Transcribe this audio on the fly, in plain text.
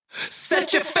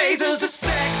Set your phasers to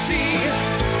sexy.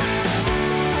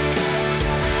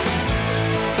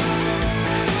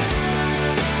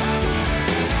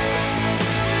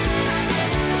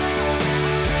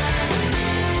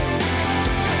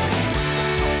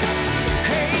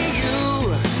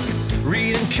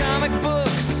 Comic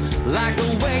books, like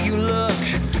the way you look,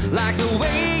 like the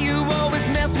way you always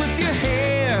mess with your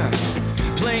hair.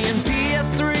 Playing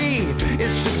PS3,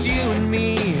 it's just you and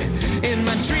me in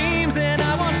my dreams, and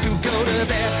I want to go to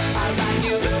there. I like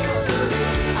you,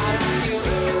 I like you,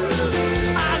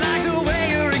 I like the way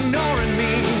you're ignoring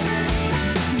me.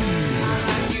 I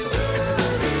like you,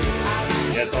 I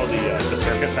like Yeah, it's all the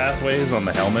circuit pathways on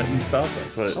the helmet and stuff.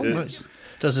 That's what Nice.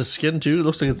 Does his skin too? It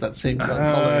looks like it's that same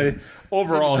color.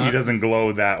 Overall, he doesnn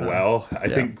glow that well. I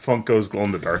think Funko's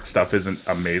glow-in-the-dark stuff isn't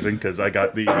amazing, because I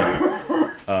got the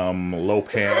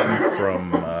Lopan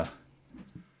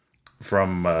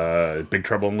from Big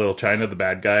Trouble in Little China, the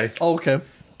bad guy. Oh, okay.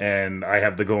 And I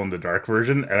have the glow-in-the-dark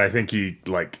version, and I think he,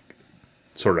 like,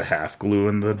 sort of half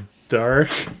glue-in-the-dark.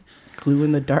 Glue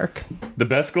in the dark? The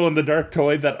best glow-in-the-dark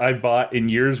toy that I bought in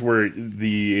years were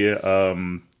the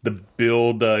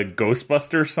Build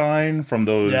Ghostbuster sign from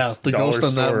those the dollar ghost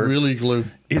on that store. really glue.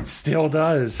 It still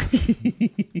does.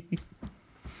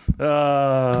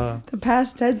 The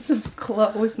past tense of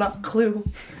was not clue.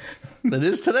 It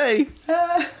is today.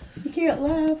 You can't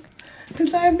laugh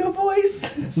because I have no voice.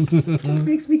 It just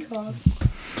makes me cough.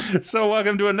 So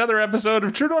welcome to another episode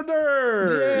of True Nor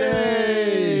Nerd.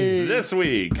 Yay! This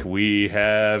week we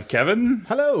have Kevin.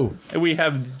 Hello. And we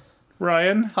have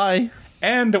Ryan. Hi.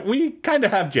 And we kind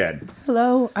of have Jen.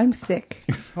 Hello, I'm sick.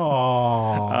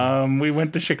 Aww. We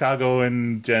went to Chicago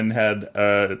and Jen had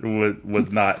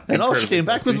was not. And all she came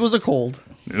back with was a cold.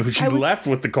 She left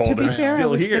with the cold To be and fair, it's I still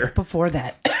was here. sick before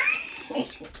that.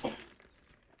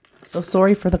 So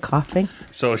sorry for the coughing.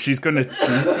 So she's gonna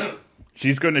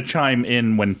chime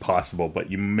in when possible,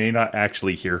 but you may not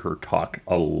actually hear her talk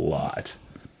a lot.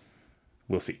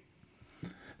 We'll see.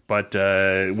 But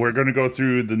we're going to go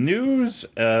through the news.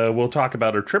 We'll talk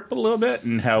about our trip a little bit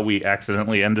and how we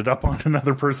accidentally ended up on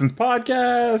another person's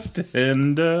podcast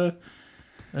and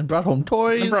brought home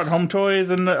toys.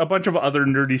 And a bunch of other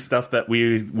nerdy stuff that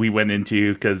we went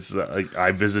into, because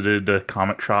I visited a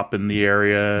comic shop in the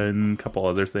area and a couple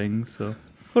other things. So.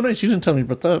 Oh, nice. You didn't tell me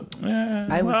about that.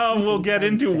 I was we'll get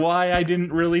into sick. why I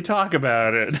didn't really talk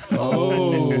about it.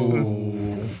 Oh.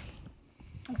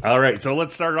 All right, so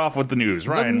let's start off with the news.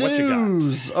 Ryan, The what you got?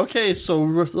 news. Okay,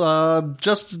 so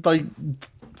just like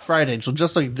Friday, so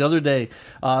just like the other day,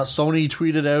 Sony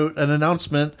tweeted out an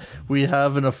announcement. We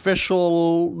have an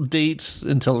official date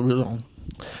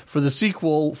for the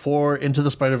sequel for Into the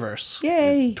Spider-Verse.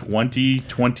 Yay.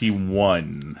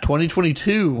 2021.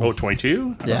 2022. Oh,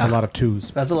 22? yeah. That's a lot of twos.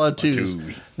 That's a lot of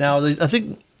twos. Now, I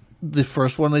think the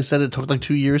first one, they said it took like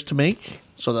 2 years to make,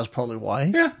 so that's probably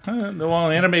why. Yeah. Well,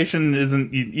 animation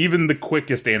isn't... Even the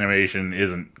quickest animation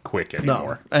isn't quick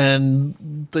anymore. No,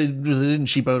 and they didn't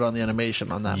cheap out on the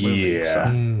animation on that movie.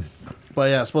 Yeah. So. But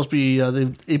yeah, it's supposed to be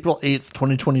April 8th,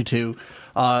 2022.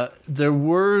 There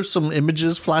were some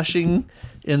images flashing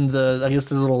in the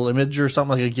little image or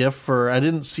something, like a GIF. I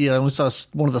didn't see it. I only saw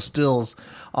one of the stills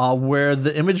where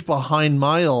the image behind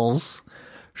Miles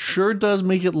sure does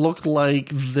make it look like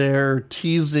they're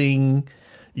teasing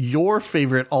your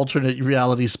favorite alternate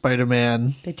reality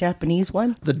Spider-Man, The Japanese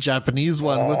one? the Japanese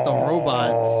one with the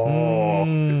robots.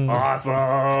 Oh,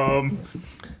 awesome.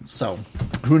 So,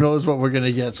 who knows what we're going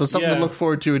to get. So, it's something Yeah. to look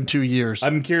forward to in 2 years.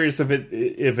 I'm curious if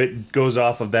it goes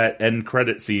off of that end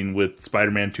credit scene with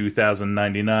Spider-Man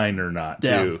 2099 or not,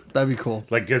 yeah, too. that'd be cool.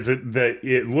 Like, because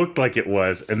it looked like it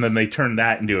was, and then they turned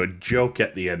that into a joke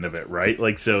at the end of it, right?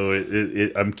 Like, so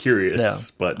I'm curious. Yeah.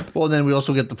 But Well, then we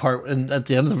also get the part at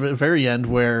the end of the very end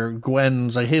where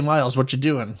Gwen's like, "Hey, Miles, what you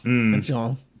doing?"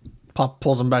 And Pop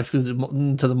pulls him back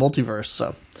into the multiverse.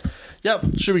 So, yep,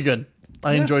 should be good.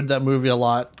 I enjoyed that movie a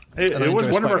lot. it And I was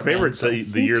enjoy one of our Spider-Man, favorites so.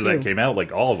 the year that too. came out,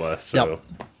 like all of us. So. Yep.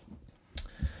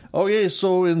 Okay,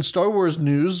 so in Star Wars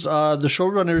news, the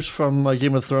showrunners from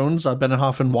Game of Thrones,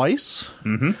 Benioff and Weiss,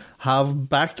 have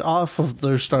backed off of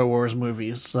their Star Wars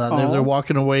movies. They're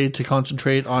walking away to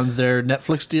concentrate on their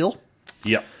Netflix deal.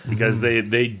 Yep, because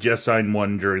they just signed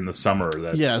one during the summer.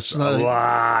 That's Yes, a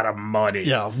lot of money.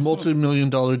 Yeah,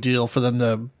 multi-million-dollar deal for them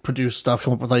to produce stuff,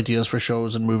 come up with ideas for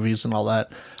shows and movies and all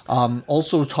that.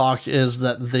 Also, talk is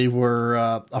that they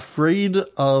were afraid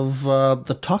of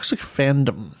the toxic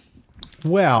fandom.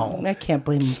 Well, I can't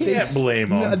blame them. Can't blame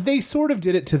them. they sort of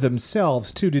did it to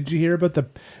themselves too. Did you hear about the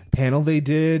panel they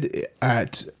did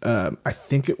at? I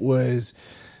think it was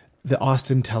the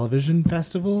Austin Television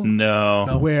Festival?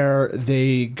 No. Where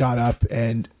they got up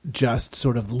and just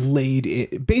sort of laid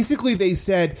it. Basically, they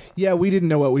said, yeah, we didn't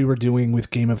know what we were doing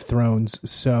with Game of Thrones.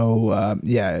 So,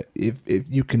 yeah, if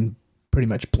you can pretty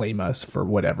much blame us for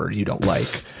whatever you don't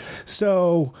like.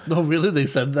 So, Oh, really? They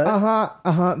said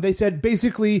that? they said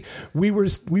basically we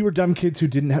were dumb kids who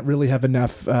didn't really have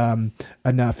enough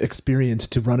experience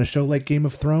to run a show like Game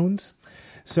of Thrones.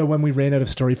 So when we ran out of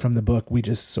story from the book, we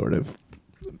just sort of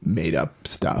made up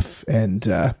stuff. And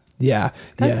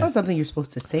That's not something you're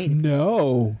supposed to say.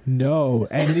 No.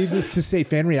 And needless to say,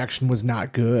 fan reaction was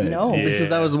not good. No. Because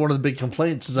that was one of the big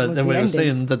complaints is that Was they the were ending.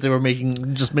 saying that they were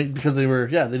because they were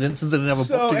they didn't have a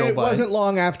So book to go it by. wasn't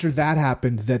long after that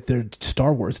happened that their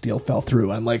Star Wars deal fell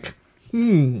through. I'm like,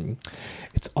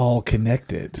 it's all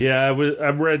connected. Yeah,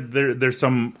 I've read there's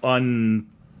some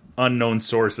unknown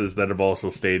sources that have also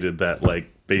stated that, like,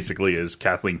 basically is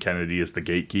Kathleen Kennedy is the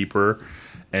gatekeeper,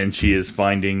 and she is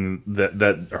finding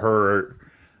that her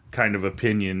kind of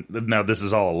opinion. Now, this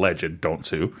is all alleged. Don't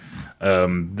sue.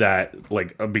 That,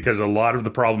 like, because a lot of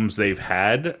the problems they've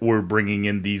had were bringing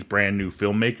in these brand new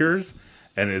filmmakers,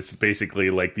 and it's basically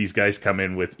like these guys come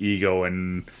in with ego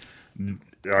and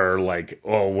are like,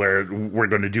 oh, we're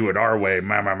going to do it our way,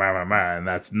 and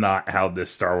that's not how this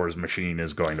Star Wars machine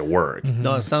is going to work.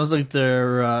 No, it sounds like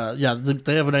they're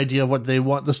they have an idea of what they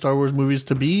want the Star Wars movies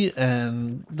to be,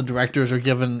 and the directors are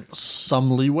given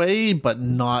some leeway, but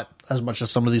not as much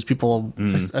as some of these people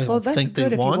I Well, that's think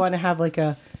good they if want. you want to have like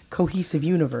a cohesive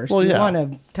universe. Well, you yeah.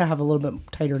 want to have a little bit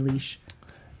tighter leash.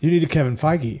 You need a Kevin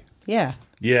Feige. Yeah.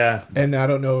 Yeah. And I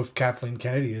don't know if Kathleen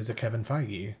Kennedy is a Kevin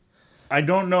Feige. I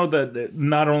don't know that.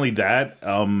 Not only that,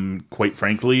 quite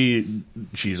frankly,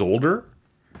 she's older.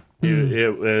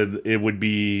 It would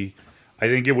be, I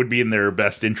think it would be in their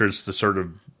best interest to sort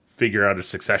of figure out a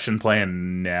succession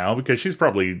plan now, because she's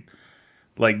probably,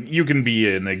 like, you can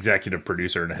be an executive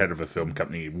producer and head of a film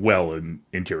company well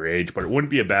into your age, but it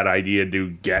wouldn't be a bad idea to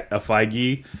get a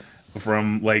Feige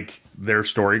from, like, their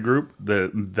story group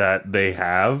that they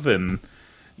have. And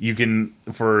you can,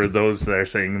 for those that are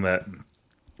saying that,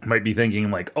 might be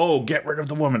thinking like, oh, get rid of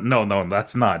the woman. No,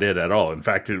 that's not it at all. In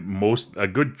fact, a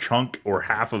good chunk or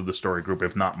half of the story group,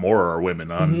 if not more, are women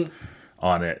on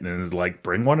it. And it's like,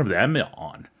 bring one of them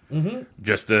on.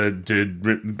 Just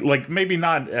to like, maybe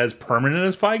not as permanent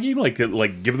as Feige,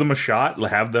 like give them a shot,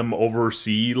 have them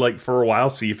oversee, like, for a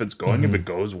while, see if it's going. If it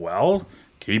goes well,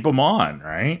 keep them on,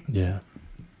 right? Yeah.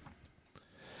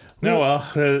 No,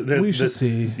 well, we should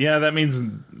see. Yeah, that means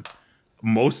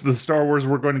most of the Star Wars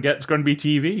we're going to get is going to be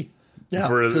TV. Yeah,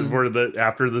 for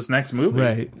after this next movie,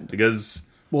 Right. Because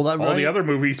Well, that all the other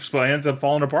movies plans have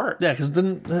fallen apart. Yeah, because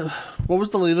didn't what was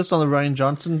the latest on the Ryan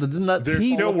Johnson? Didn't that They're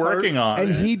fall still apart? working on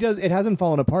And it. it hasn't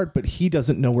fallen apart, but he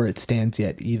doesn't know where it stands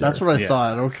yet either. That's what I Yeah.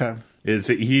 thought. Okay,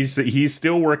 He's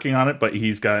still working on it, but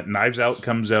he's got Knives Out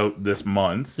comes out this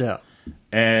month. yeah.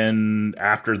 And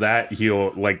after that,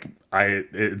 he'll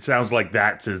it sounds like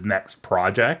that's his next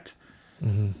project.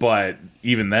 But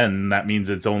even then, that means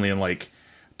it's only in, like,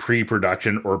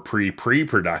 pre-production or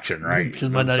pre-production, right? Because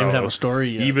it might not even have a story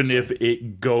yet, Even if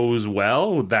it goes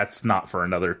well, that's not for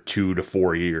another 2 to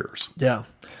 4 years. Yeah.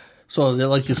 So,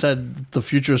 like you said, the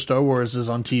future of Star Wars is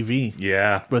on TV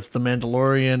Yeah. with the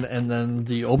Mandalorian and then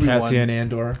the Obi-Wan. Cassian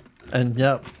Andor. And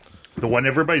yeah, The one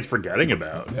everybody's forgetting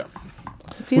about. Yeah.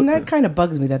 See, and that kind of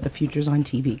bugs me that the future's on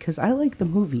TV because I like the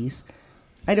movies.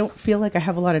 I don't feel like I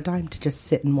have a lot of time to just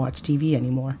sit and watch TV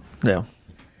anymore. yeah.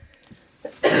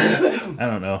 I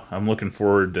don't know. I'm looking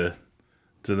forward to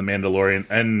The Mandalorian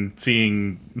and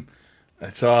seeing. I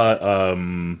saw.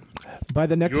 By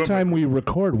the next You- time we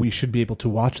record, we should be able to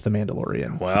watch The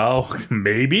Mandalorian. Well,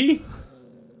 maybe.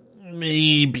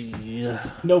 Maybe.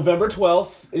 November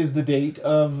 12th is the date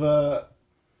of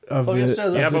yes,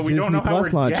 sir, Yeah, but we don't know how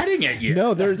Plus we're launch. getting it yet.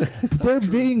 No, they're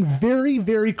being very,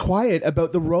 very quiet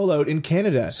about the rollout in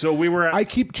Canada. So we were. I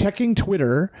keep checking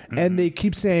Twitter, and they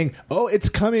keep saying, "Oh, it's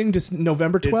coming to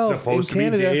November it's 12th in supposed to be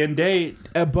Canada." day and date.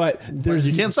 But there's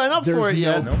you can't sign up there's for it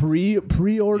yet. no Nope. You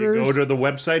pre-orders. go to the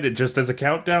website. It just has a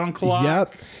countdown clock.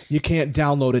 Yep, you can't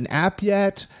download an app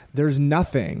yet. There's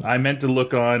nothing. I meant to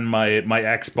look on my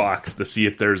Xbox to see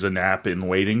if there's an app in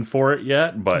waiting for it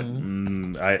yet, but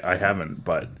I haven't.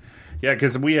 But yeah,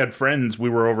 because we had friends. We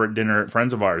were over at dinner at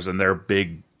friends of ours, and they're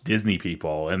big Disney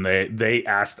people, and they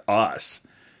asked us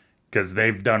because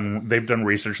they've done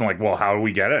research and like, well, how do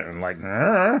we get it? And like,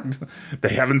 they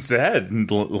haven't said. And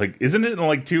like, isn't it in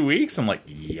like 2 weeks? I'm like,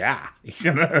 yeah,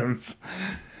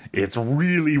 it's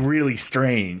really, really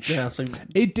strange. Yeah, it's like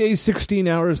 8 days, 16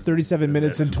 hours, 37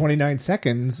 minutes, and 29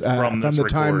 seconds from this the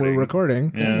time we're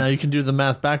recording. recording. Yeah. now you can do the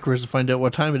math backwards to find out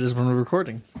what time it is when we're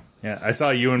recording. Yeah, I saw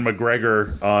Ewan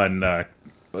McGregor on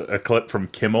a clip from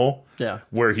Kimmel. Yeah.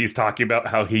 Where he's talking about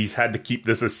how he's had to keep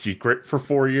this a secret for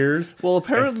 4 years. Well,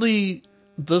 apparently,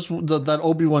 that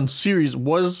Obi-Wan series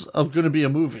was going to be a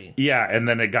movie. Yeah, and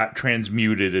then it got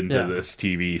transmuted into Yeah. this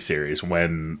TV series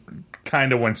when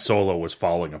Solo was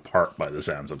falling apart by the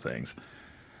sounds of things.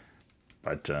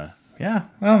 But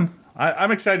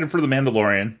I'm excited for The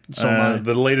Mandalorian. So am I.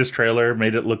 The latest trailer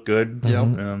made it look good.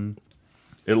 Yep.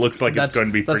 It looks like it's going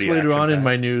to be pretty. That's later on in action-packed.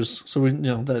 my news. So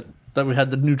that we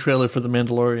had the new trailer for The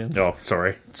Mandalorian. Oh,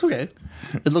 sorry. It's okay.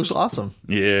 It looks awesome.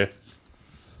 Yeah.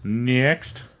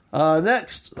 Next.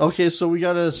 Next. Okay, so we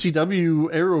got a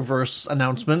CW Arrowverse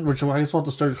announcement, which I guess we'll have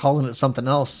to start calling it something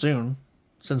else soon.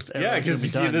 Since Yeah, Arrow's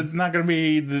because gonna be done. it's not going to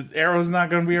be the Arrow's not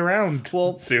going to be around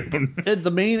soon.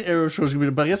 The main Arrow show is going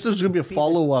to be, but I guess there's going to be a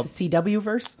follow-up. The CW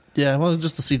verse? Yeah, well,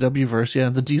 just the CW verse. Yeah,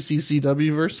 the DC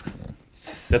CW verse.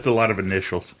 That's a lot of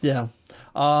initials. Yeah.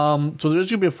 So there's going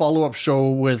to be a follow-up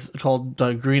show called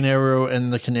Green Arrow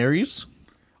and the Canaries.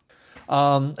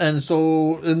 And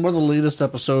so in one of the latest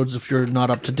episodes, if you're not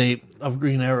up to date of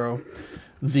Green Arrow,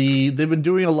 they've been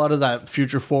doing a lot of that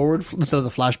future forward instead of the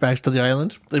flashbacks to the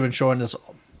island. They've been showing this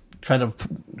kind of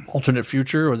alternate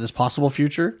future or this possible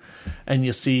future, and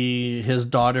you see his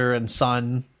daughter and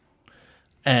son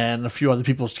and a few other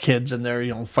people's kids in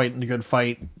there, fighting a good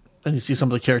fight, and you see some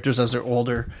of the characters as they're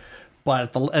older. But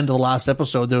at the end of the last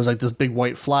episode, there was like this big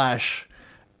white flash,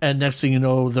 and next thing you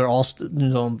know, they're all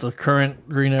the current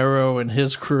Green Arrow and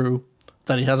his crew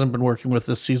that he hasn't been working with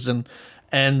this season,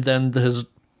 and then his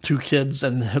two kids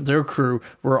and their crew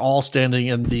were all standing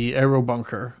in the Arrow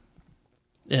bunker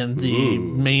in the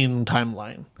main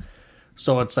timeline.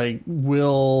 So it's like,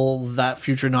 will that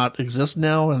future not exist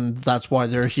now? And that's why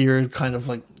they're here, kind of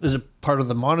like, is it part of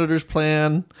the Monitor's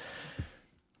plan?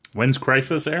 When's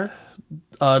Crisis air?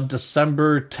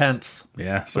 December 10th.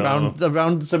 Yeah, so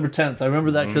Around December 10th. I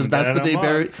remember that because that's the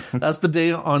day that's the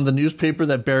day on the newspaper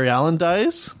that Barry Allen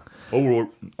dies. Oh,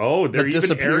 they're even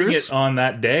disappears? airing it on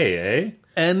that day, eh?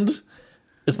 And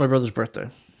it's my brother's birthday.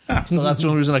 So that's the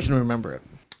only reason I can remember it.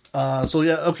 And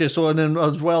then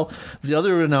as well, the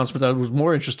other announcement that was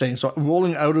more interesting, so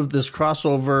rolling out of this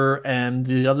crossover and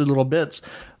the other little bits,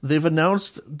 they've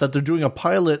announced that they're doing a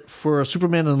pilot for a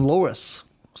Superman and Lois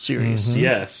series.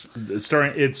 Yes, it's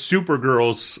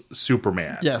Supergirl's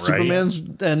Superman. Yeah, right? Superman's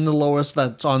and the Lois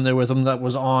that's on there with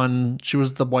him she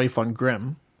was the wife on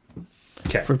Grimm.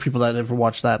 Okay. For people that ever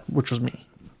watched that, which was me.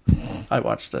 I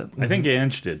watched it. I think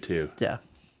Ange did too. Yeah.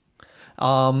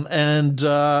 And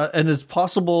it's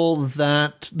possible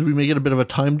that we may get a bit of a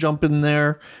time jump in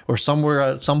there or somewhere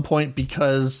at some point,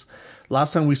 because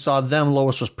last time we saw them,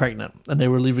 Lois was pregnant and they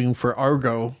were leaving for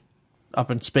Argo up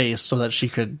in space so that she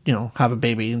could, have a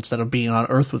baby instead of being on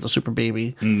Earth with a super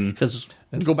baby. Because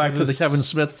go back to the Kevin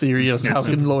Smith theory of how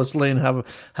can Lois Lane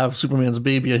have Superman's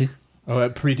baby? Oh,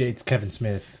 it predates Kevin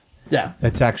Smith. Yeah.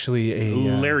 That's actually a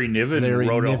Larry Niven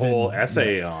wrote a whole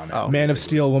essay on it. Oh. Man of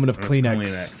Steel, Woman of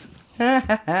Kleenex.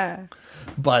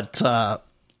 But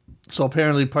so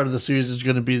apparently part of the series is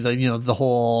going to be the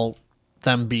whole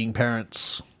them being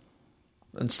parents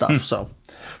and stuff. So,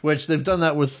 which they've done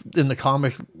that with in the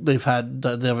comic. They have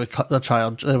a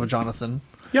child. They have a Jonathan.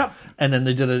 Yep. And then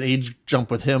they did an age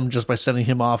jump with him just by sending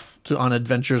him off on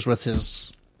adventures with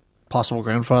his possible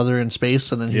grandfather in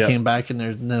space, and then he came back and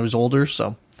then he was older.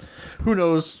 So, who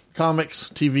knows? Comics,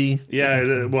 TV.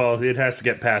 Yeah. Well, it has to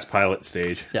get past pilot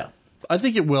stage. Yeah. I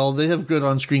think it will. They have good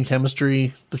on-screen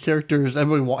chemistry. The characters,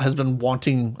 everybody has been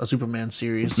wanting a Superman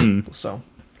series. So,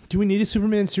 Do we need a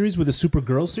Superman series with a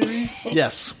Supergirl series?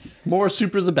 yes, more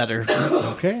super the better.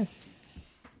 Okay.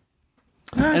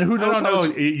 And who I knows don't how?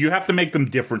 know. You have to make them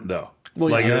different, though.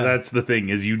 Well, yeah. That's the thing.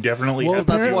 Is you definitely Well, have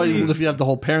to That's why choose. if you have the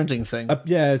whole parenting thing.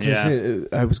 Yeah, that's what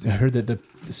I'm saying. I heard that the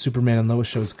Superman and Lois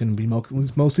show is going to be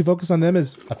mostly focused on them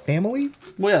as a family.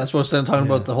 Well, yeah, that's what I'm talking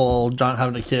about, the whole John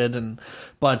having a kid.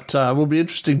 But will be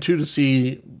interesting, too, to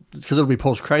see, because it'll be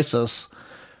post-crisis,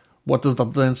 what does the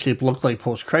landscape look like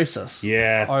post-crisis?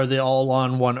 Yeah. Are they all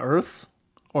on one Earth?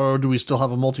 Or do we still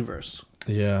have a multiverse?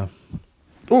 Yeah.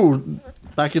 Oh,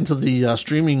 back into the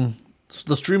streaming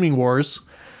wars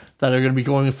that are going to be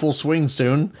going in full swing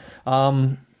soon.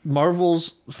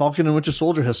 Marvel's Falcon and Winter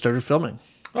Soldier has started filming.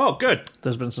 Oh, good.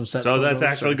 There's been some set. So that's photos,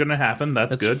 actually going to happen.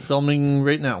 That's it's good. filming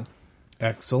right now.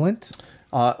 Excellent.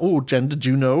 Jen, did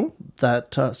you know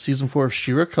that season 4 of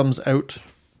She-Ra comes out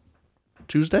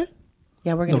Tuesday?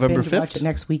 Yeah, we're going to November binge watch 5th? it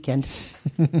next weekend.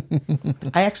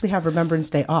 I actually have Remembrance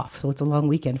Day off, so it's a long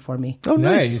weekend for me. Oh,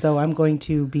 nice. Nice. So I'm going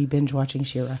to be binge watching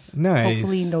She-Ra. Nice.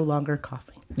 Hopefully no longer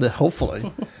coughing.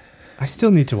 Hopefully. I still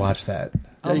need to watch that.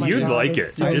 Oh my You'd God, like it.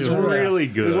 it's so It's good. really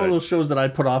It was one of good. those shows that I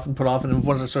put off, and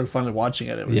once I started finally watching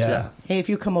it, it was Yeah. Hey, if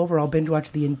you come over, I'll binge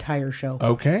watch the entire show.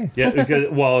 Okay. Yeah, because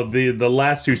the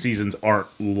last 2 seasons aren't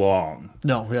long.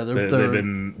 No, yeah,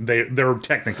 They're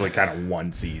technically kind of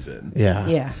one season. Yeah.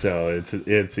 Yeah. So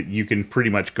it's you can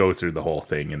pretty much go through the whole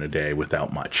thing in a day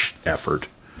without much effort.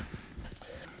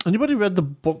 Anybody read the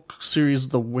book series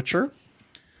The Witcher?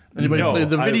 Anybody No, played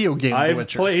the video game The I've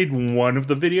Witcher? played one of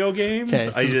the video games.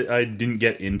 Okay. I didn't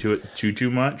get into it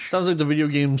too much. Sounds like the video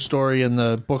game story and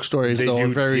the book stories They though are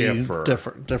do very differ.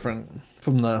 different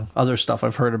from the other stuff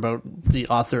I've heard about the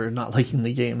author not liking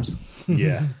the games.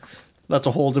 Yeah. That's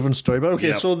a whole different story. But okay,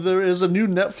 Yep. so there is a new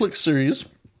Netflix series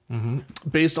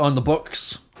based on the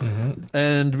books,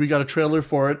 and we got a trailer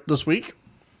for it this week.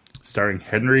 Starring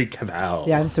Henry Cavill.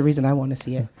 Yeah, that's the reason I want to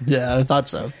see it. Yeah, I thought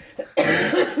so.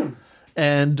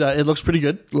 And it looks pretty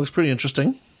good. It looks pretty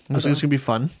interesting. Looks like it's gonna be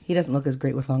fun. He doesn't look as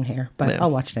great with long hair, but Yeah.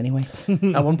 I'll watch it anyway.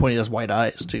 At one point, he has white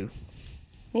eyes too.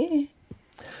 Eh.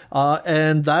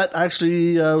 And that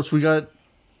actually, so we got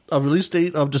a release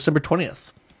date of December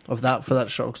 20th of that for that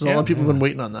show because a lot of people have been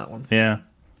waiting on that one. Yeah.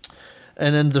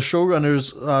 And then the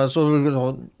showrunners, so we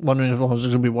were wondering if it was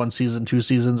going to be 1 season, 2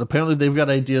 seasons. Apparently, they've got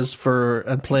ideas for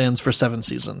and plans for 7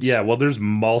 seasons. Yeah, well, there's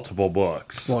multiple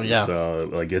books. Well, yeah. So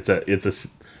like it's a.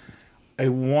 I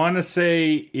want to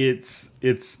say it's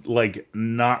like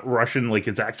not Russian, like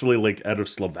it's actually like out of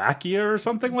Slovakia or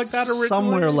something like that originally.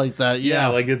 Somewhere like that. Yeah,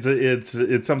 like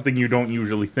it's something you don't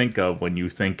usually think of when you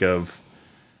think of.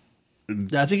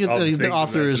 Yeah, I think all the the things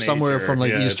author of is that somewhere nature. from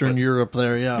like Yeah, Eastern but- Europe.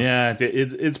 There, yeah. Yeah,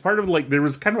 it's part of like there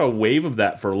was kind of a wave of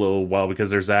that for a little while because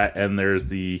there's that and there's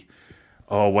the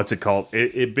what's it called?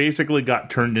 It basically got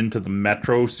turned into the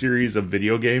Metro series of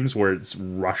video games where it's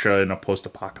Russia in a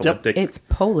post-apocalyptic It's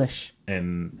Polish.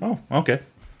 and okay.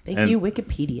 Thank And- you,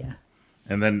 Wikipedia.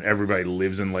 And then everybody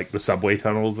lives in like the subway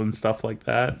tunnels and stuff like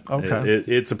that. Okay.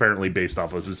 It's apparently based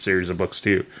off of a series of books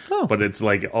too. Oh. But it's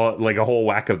like a whole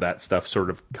whack of that stuff sort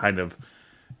of kind of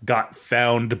got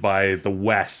found by the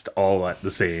West all at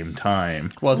the same time.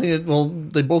 Well, I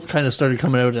think they both kind of started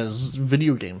coming out as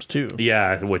video games too.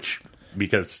 Yeah, which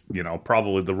because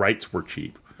probably the rights were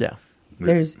cheap. Yeah.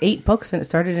 There's 8 books, and it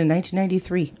started in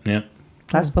 1993. Yeah.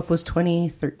 Last book was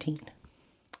 2013.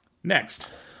 Next.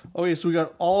 Okay, so we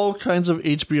got all kinds of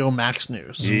HBO Max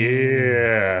news.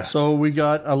 Yeah. So we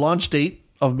got a launch date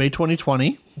of May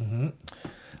 2020.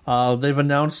 They've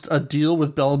announced a deal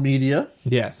with Bell Media.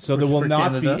 Yes. So there will for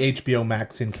not Canada. be HBO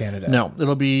Max in Canada. No,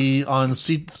 it'll be on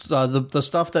the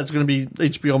stuff that's going to be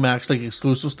HBO Max, like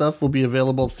exclusive stuff, will be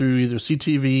available through either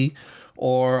CTV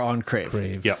or on Crave.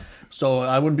 Crave. Yep. So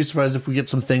I wouldn't be surprised if we get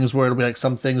some things where it'll be like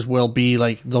some things will be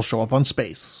like they'll show up on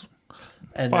Space,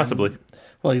 and Possibly.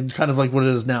 well, kind of like what it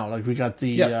is now. Like we got the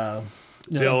Yep.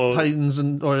 They'll- Titans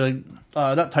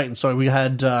not Titans. Sorry, we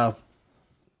had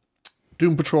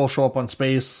Doom Patrol show up on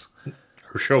Space,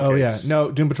 Her showcase. Oh yeah. No,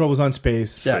 Doom Patrol was on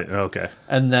Space. Yeah. Okay.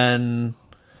 and then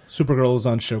Supergirl was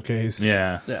on Showcase.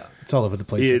 Yeah. yeah. It's all over the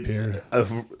place up here.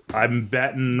 I'm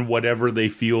betting whatever they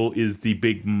feel is the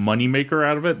big moneymaker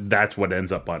out of it, that's what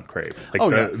ends up on Crave. Like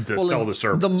to Well, sell like, the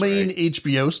service. The main right?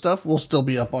 HBO stuff will still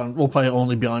be up on. Will probably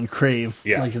only be on Crave,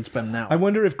 Yeah. like it's been now. I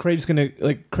wonder if Crave's gonna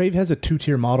Crave has a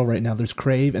 2-tier model right now. There's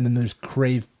Crave and then there's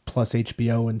Crave plus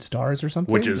HBO and Stars or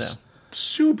something. Which is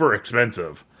super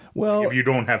expensive. Well, If you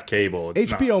don't have cable,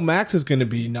 it's HBO Max is going to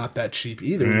be not that cheap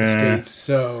either in the Yeah. States.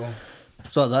 So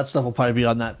So that stuff will probably be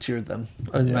on that tier then.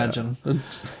 I imagine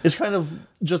it's kind of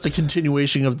just a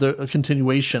continuation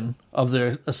of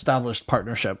their established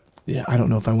partnership. yeah, I don't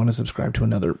know if I want to subscribe to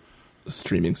another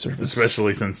streaming service.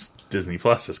 especially since Disney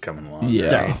Plus is coming along.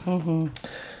 Yeah.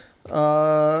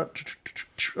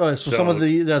 So some of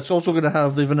that's also going to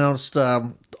have. They've announced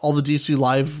all the DC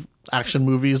live action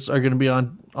movies are going to be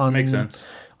on Makes sense.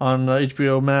 on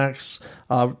HBO Max.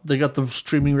 They got the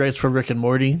streaming rights for Rick and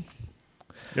Morty.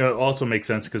 Yeah, it also makes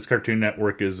sense because Cartoon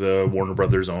Network is Warner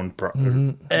Brothers' own.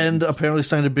 And apparently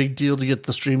signed a big deal to get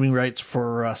the streaming rights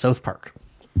for South Park.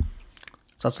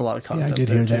 So that's a lot of Yeah, content. I did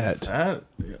there, hear too.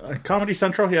 that. Comedy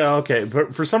Central? Yeah, okay.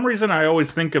 For some reason, I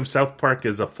always think of South Park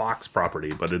as a Fox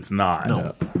property, but it's not.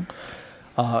 No.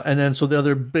 And then, so the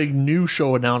other big new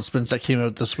show announcements that came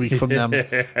out this week from them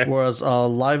was a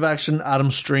live action Adam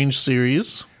Strange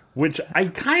series. Which I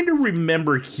kind of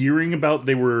remember hearing about.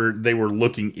 They were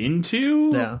looking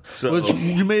into. Yeah. So Which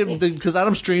you may have, because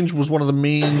Adam Strange was one of the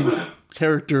main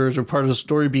characters or part of the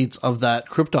story beats of that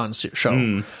Krypton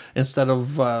show. Instead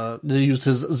of they used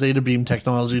his Zeta Beam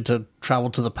technology to travel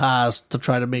to the past to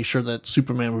try to make sure that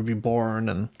Superman would be born.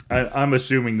 And I'm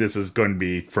assuming this is going to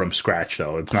be from scratch,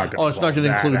 though. It's not going. it's not going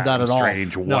to include that at all.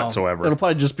 Strange whatsoever. It'll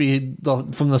probably just be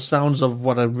from the sounds of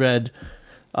what I read.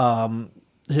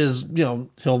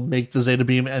 He'll make the Zeta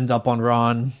Beam end up on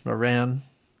Ran.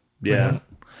 Yeah.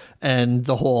 And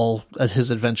the whole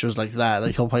his adventures like that,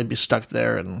 like he'll probably be stuck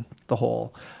there, and the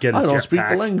whole Get his I don't speak jetpack.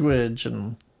 the language,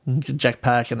 and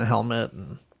jetpack and a helmet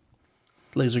and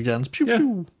laser guns. Pew,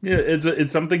 pew. Yeah,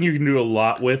 it's something you can do a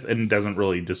lot with, and doesn't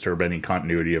really disturb any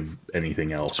continuity of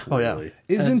anything else. Really. Oh, yeah.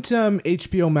 Isn't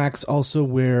HBO Max also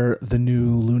where the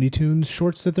new Looney Tunes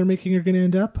shorts that they're making are going to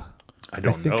end up? I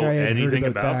don't think know I had heard anything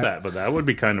about about that. that, but that would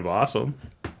be kind of awesome.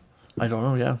 I don't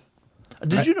know. Yeah.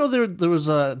 Did you know there was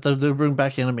they're bringing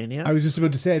back Animaniacs? I was just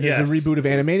about to say there's a Yes. reboot of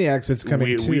Animaniacs that's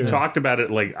coming too. We talked about it,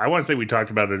 like, I want to say we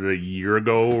talked about it a year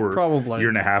ago or Probably. year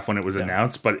and a half when it was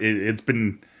announced, but it's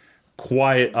been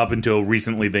quiet up until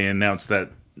recently. They announced that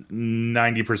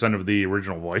 90% of the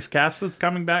original voice cast is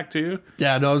coming back too.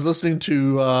 Yeah, no, I was listening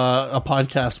to a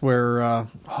podcast where I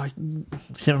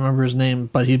can't remember his name,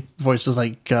 but he voices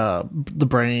like the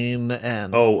Brain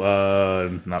and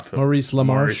Not Phil. Maurice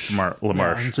LaMarche.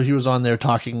 LaMarche. and so he was on there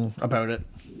talking about it.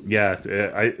 Yeah,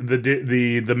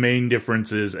 the main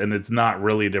difference is, and it's not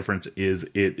really a difference, is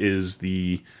it is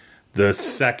the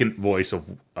second voice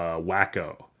of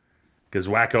Wacko, because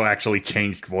Wacko actually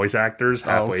changed voice actors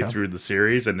halfway okay. through the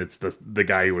series, and it's the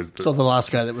guy who was So the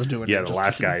last guy that was doing it. the just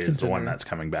last to guy is the one continue. that's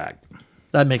coming back.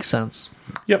 That makes sense.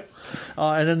 Yep.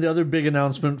 And then the other big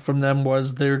announcement from them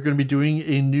was they're going to be doing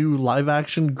a new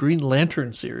live-action Green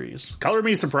Lantern series. Color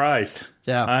me surprised.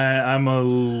 Yeah. I'm a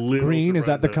little Green, is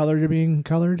that the surprised color you're being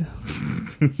colored?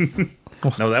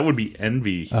 No, that would be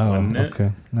Envy, Oh, wouldn't it?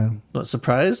 okay. No. Not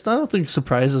surprised? I don't think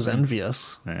surprise is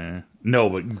envious. No,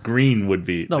 but green would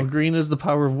be. No, green is the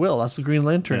power of will. That's the Green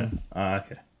Lantern.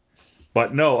 Okay.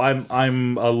 But no,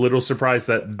 I'm a little surprised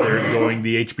that they're going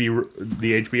the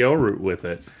HBO route with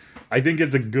it. I think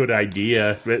it's a good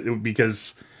idea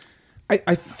because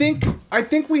I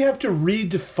think we have to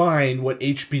redefine what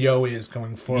HBO is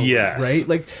going forward. Yes. Right?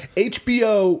 Like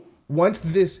HBO, once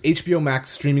this HBO Max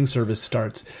streaming service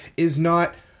starts, is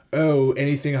not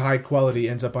anything high quality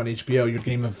ends up on HBO. Your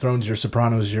Game of Thrones, your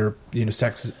Sopranos, your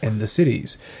Sex and the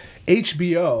Cities.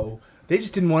 HBO, they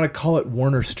just didn't want to call it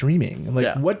Warner Streaming.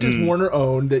 Like, what does Warner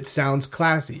own that sounds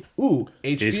classy? Ooh,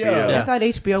 HBO. HBO. I thought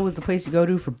HBO was the place to go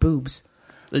to for boobs.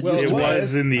 It Well, used it to be.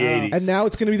 was in the 80s. And now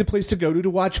it's going to be the place to go to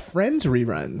watch Friends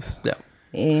reruns. Yeah.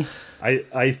 Eh.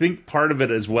 I think part of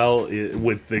it as well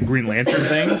with the Green Lantern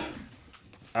thing.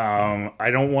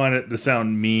 I don't want it to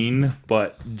sound mean,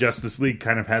 but Justice League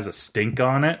kind of has a stink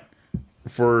on it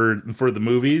for the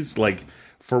movies. Like,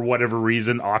 for whatever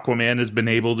reason, Aquaman has been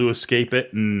able to escape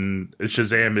it, and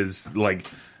Shazam is like,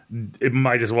 it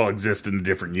might as well exist in a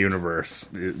different universe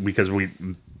because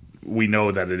we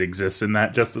know that it exists in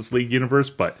that Justice League universe,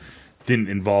 but didn't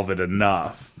involve it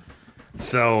enough.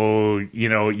 So,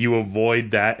 you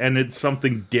avoid that, and it's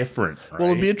something different. Right? Well,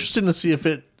 it'd be interesting to see if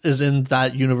it is in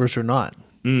that universe or not.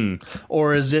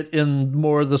 Or is it in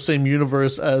more the same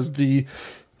universe as the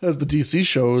DC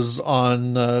shows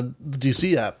on the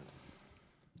DC app?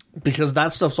 Because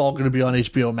that stuff's all going to be on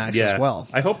HBO Max as well.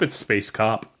 I hope it's Space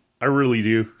Cop. I really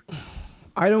do.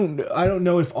 I don't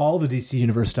know if all the DC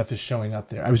Universe stuff is showing up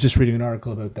there. I was just reading an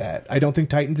article about that. I don't think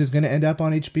Titans is going to end up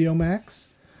on HBO Max,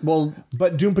 Well,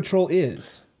 but Doom Patrol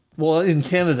is. in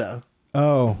Canada,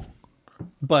 Oh,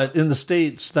 but in the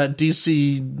States, that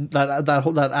DC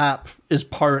that app is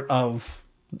part of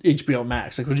HBO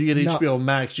Max. Like when you get No. HBO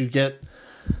Max, you get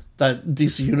that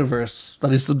DC universe.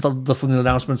 That is from the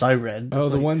announcements I read. the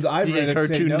Like, ones I've you read get have said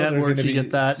Cartoon no, they're Network, gonna you be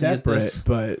get that, you get separate, this.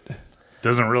 but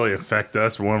Doesn't really affect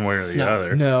us one way or the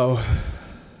other. no.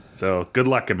 So good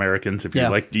luck, Americans, if you Yeah.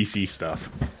 like DC stuff.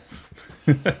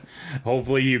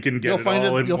 Hopefully you can get You'll it find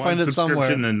all it- in you'll one find it subscription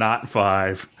somewhere. and not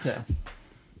 5. Yeah.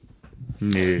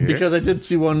 Yes. Because I did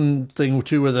see one thing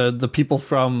too where the people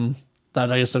from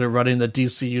that I guess that are running the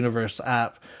DC Universe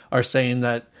app are saying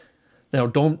that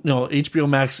HBO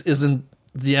Max isn't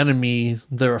the enemy,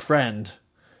 they're a friend.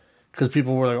 Because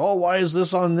people were like, "Oh, why is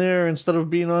this on there instead of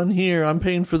being on here? I'm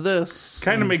paying for this."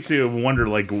 Kind of makes you wonder,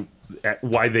 like,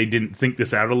 why they didn't think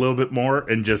this out a little bit more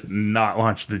and just not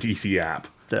launch the DC app.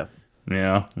 Yeah.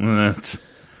 Yeah, that's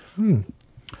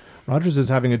Rogers is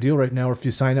having a deal right now where if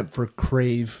you sign up for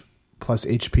Crave plus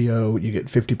HBO, you get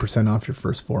 50% off your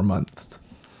first 4 months.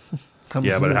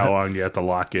 yeah. But how long do you have to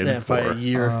lock in Yeah, by for? a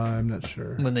year. I'm not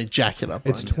sure. And then they jack it up.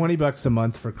 It's on you. $20 a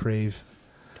month for Crave.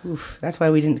 Oof, that's why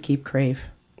we didn't keep Crave.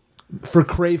 for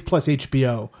Crave plus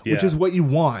HBO, which Yeah. is what you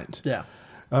want. Yeah.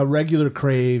 Regular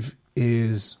Crave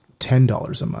is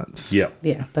 $10 a month. Yep.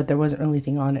 Yeah, but there wasn't really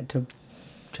anything on it to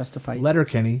justify.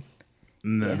 Letterkenny.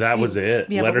 That was it.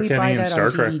 Yeah, but we buy Letterkenny and that Star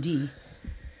on Trek. DVD.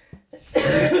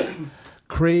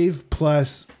 Crave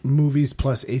plus movies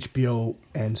plus HBO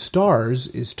and Stars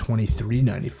is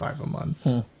 $23.95 a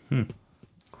month.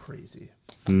 Crazy.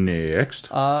 Next.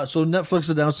 So Netflix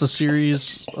announced a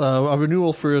series, a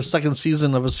renewal for a second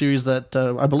season of a series that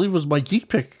I believe was my geek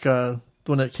pick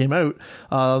when it came out.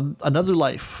 Another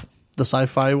Life, the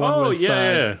sci-fi one Oh, with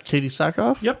yeah. Katie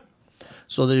Sackhoff. Yep.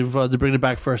 So they're bringing it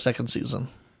back for a second season.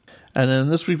 And then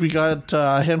this week we got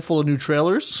a handful of new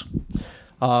trailers.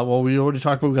 Well, we already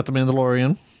talked about. We got The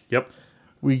Mandalorian. Yep.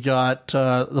 We got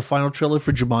the final trailer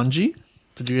for Jumanji.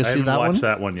 Did you guys I see haven't that watched one?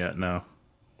 that one yet. No.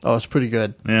 Oh, it's pretty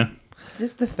good. Yeah. Is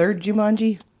this the third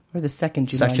Jumanji or the second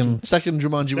Jumanji? Second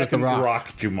Jumanji with The Second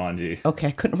Rock. Jumanji. Okay,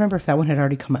 I couldn't remember if that one had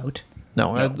already come out.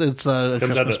 No, it's a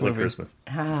Comes out Christmas at movie. Christmas.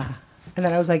 Ah. And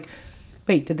then I was like,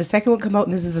 wait, did the second one come out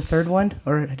and this is the third one?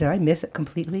 Or did I miss it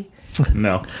completely?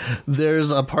 No.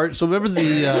 There's a part. So remember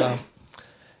the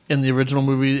in the original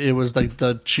movie, it was like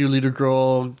the cheerleader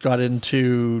girl got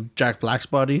into Jack Black's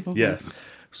body. Yes.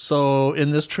 So in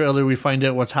this trailer, we find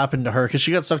out what's happened to her because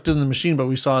she got sucked in the machine, but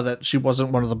we saw that she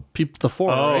wasn't one of the people. The four.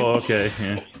 Oh, right? okay.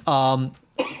 Yeah.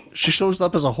 She shows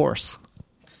up as a horse.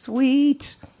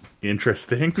 Sweet.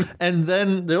 Interesting. And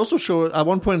then they also show at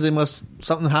one point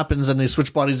something happens and they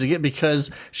switch bodies again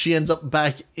because she ends up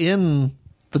back in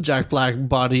the Jack Black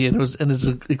body and is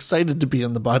excited to be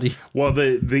in the body. Well,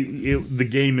 the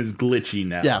game is glitchy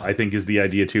now. Yeah. I think is the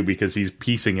idea too because he's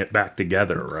piecing it back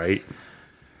together, right?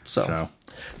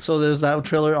 So there's that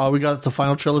trailer. We got the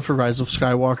final trailer for Rise of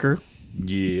Skywalker.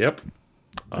 Yep.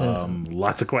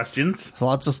 Lots of questions.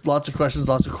 Lots of questions,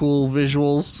 lots of cool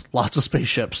visuals, lots of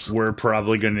spaceships. We're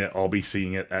probably going to all be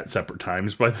seeing it at separate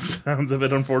times by the sounds of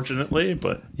it, unfortunately.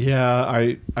 But Yeah,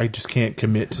 I just can't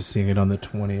commit to seeing it on the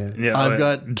 20th. yeah, I've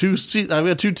got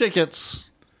two tickets.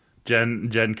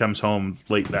 Jen comes home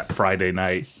late that Friday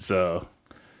night, so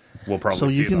we'll probably So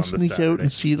see you it can on the sneak out Saturday.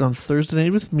 and see it on Thursday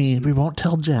night with me. We won't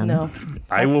tell Jen. No.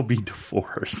 I will be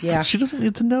divorced. Yeah. She doesn't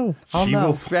need to know. I'll She know.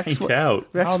 will find Rex will- out.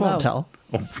 Rex I'll won't know. tell.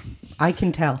 I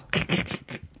can tell.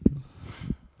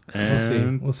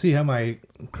 We'll see how my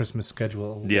Christmas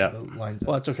schedule Yeah. lines up.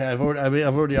 Well, it's okay. I've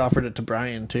already offered it to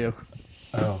Brian too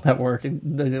Oh. at work. And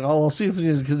I'll see if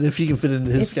he can fit into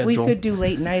his If schedule. we could do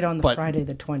late night on the But- Friday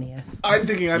the 20th. I'm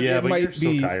thinking Yeah, it but you're might so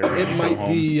be tired when it you might go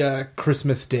be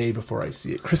Christmas Day before I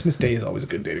see it. Christmas Day is always a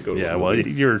good day to go to. Yeah, a well,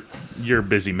 movie. you're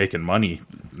busy making money.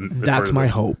 That's for my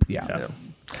the- hope. Yeah. Yeah.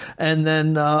 And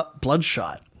then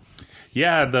Bloodshot.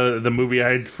 Yeah, the movie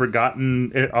I'd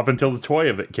forgotten up until the toy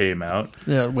of it came out.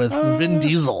 Yeah, with Vin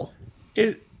Diesel.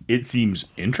 It seems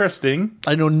interesting.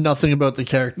 I know nothing about the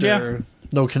character. Yeah.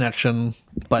 No connection,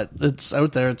 but it's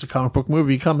out there. It's a comic book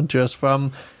movie coming to us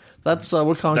from. That's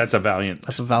what comic. That's a Valiant.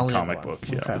 That's a Valiant comic one. book.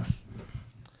 Yeah. Okay.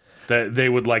 That they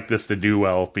would like this to do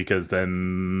well because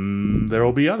then there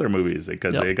will be other movies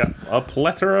because Yep. they got a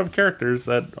plethora of characters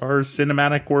that are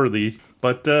cinematic worthy.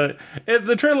 But the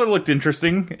trailer looked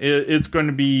interesting. It's going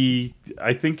to be,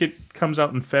 I think it comes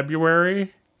out in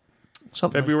February,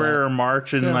 Something or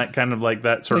March, and Yeah. like kind of like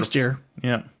that sort next of year.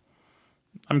 Yeah,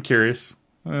 I'm curious.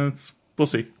 We'll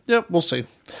see. Yep, we'll see.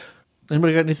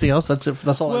 Anybody got anything else? That's it.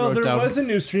 That's all I Well, wrote there down. was a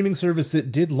new streaming service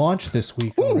that did launch this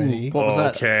week already. What was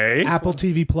that? Okay. Apple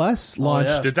TV Plus launched.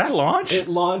 yeah. Did that launch? It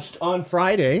launched on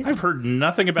Friday. I've heard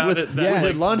nothing about it. yes.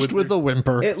 It launched with a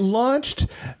whimper. It launched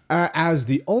as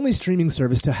the only streaming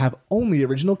service to have only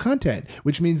original content,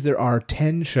 which means there are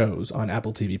 10 shows on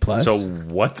Apple TV Plus. So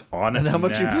what's on it And how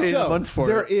much you now? paid? a month for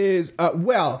there it. is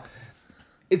well,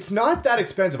 it's not that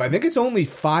expensive. I think it's only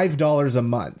 $5 a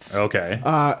month. Okay.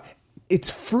 It's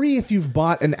free if you've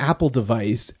bought an Apple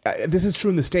device. This is true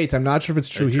in the States. I'm not sure if it's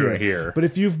true It's here. true here. But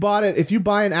if you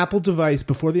buy an Apple device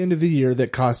before the end of the year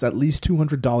that costs at least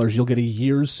 $200, you'll get a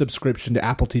year's subscription to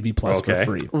Apple TV Plus Okay. for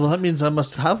free. Well, that means I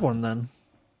must have one then.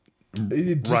 Just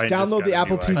Ryan just download got the a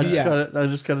Apple new TV I just app. got it. I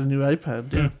just got a new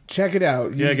iPad. Yeah. Check it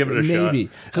out. Yeah, give it a shot. maybe.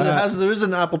 Because there is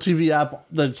an Apple TV app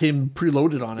that came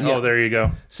preloaded on it. Oh, there you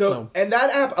go. So, and that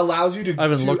app allows you I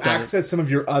haven't to looked at it. access some of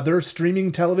your other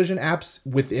streaming television apps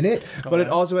within it, but it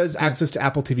also has access to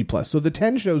Apple TV Plus. So the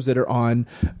 10 shows that are on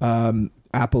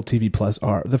Apple TV Plus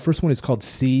are. The first one is called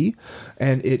C,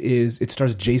 and it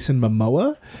stars Jason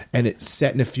Momoa, and it's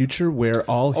set in a future where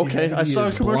all humanity I saw a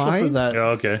is commercial blind. for that. Yeah,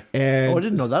 okay. And Oh, I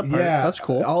didn't know that part. That's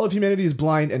cool. All of humanity is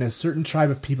blind, and a certain tribe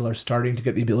of people are starting to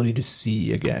get the ability to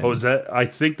see again. Oh, is that? I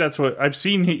think that's what I've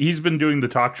seen. He's been doing the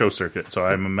talk show circuit, so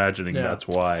I'm imagining Yeah. that's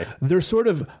why. Their sort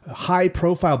of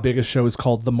high-profile biggest show is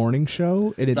called The Morning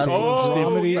Show, and it's a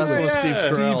comedy That's with what Steve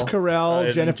Carell. Steve Carell,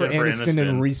 And Jennifer Aniston,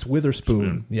 and Reese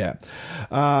Witherspoon. Yeah.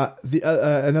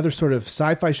 Another sort of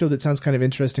sci-fi show that sounds kind of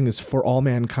interesting is For All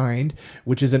Mankind,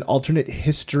 which is an alternate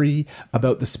history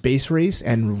about the space race,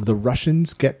 and the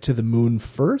Russians get to the moon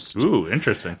first. Ooh,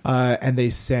 interesting. And they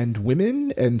send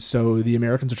women, and so the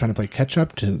Americans are trying to play catch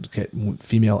up to get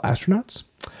female astronauts.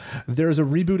 There's a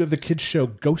reboot of the kids show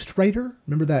Ghost Rider.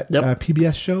 Remember that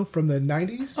PBS show from the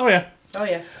 90s? Oh yeah. Oh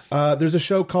yeah. There's a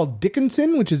show called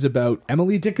Dickinson, which is about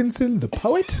Emily Dickinson, the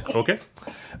poet. Okay.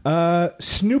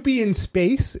 Snoopy in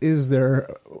Space is their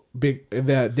big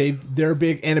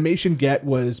animation get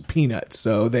was Peanuts,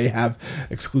 so they have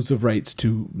exclusive rights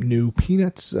to new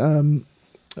Peanuts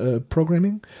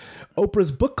programming.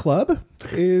 Oprah's Book Club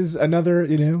is another.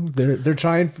 They're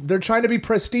trying to be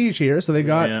prestige here, so they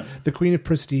got the Queen of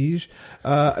Prestige.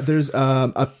 There's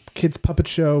a kids puppet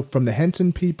show from the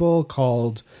Henson people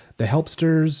called The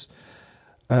Helpsters.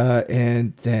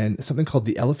 And then something called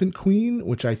The Elephant Queen,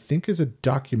 which I think is a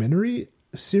documentary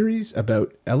series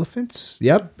about elephants.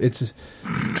 Yep, it's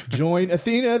join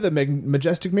Athena, the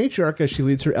majestic matriarch, as she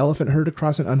leads her elephant herd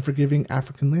across an unforgiving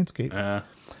African landscape.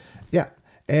 Yeah,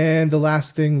 and the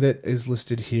last thing that is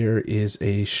listed here is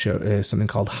a show, something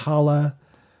called Hala,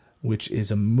 which is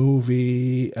a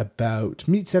movie about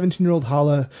meet 17-year-old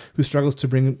Hala, who struggles to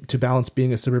balance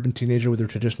being a suburban teenager with her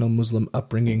traditional Muslim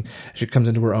upbringing. As she comes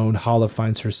into her own, Hala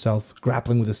finds herself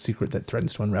grappling with a secret that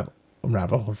threatens to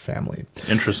unravel her family.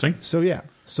 Interesting. So yeah,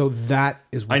 so that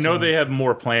is what's I know on. they have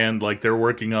more planned. Like they're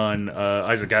working on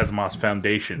Isaac Asimov's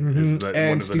Foundation. Is that one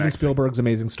And of the Steven next Spielberg's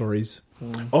Amazing Stories.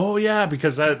 Oh yeah,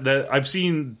 because that I've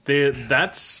seen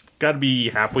that's got to be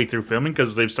halfway through filming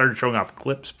because they've started showing off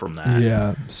clips from that.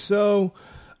 Yeah, so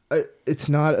it's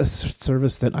not a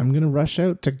service that I'm going to rush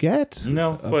out to get.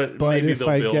 No, but maybe if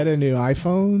I they'll get a new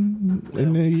iPhone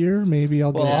in a year, maybe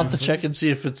I'll. Well, get I'll have to check and see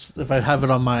if I have it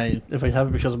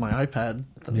because of my iPad.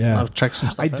 Then Yeah. I'll check some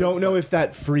stuff. I don't know if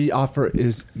that free offer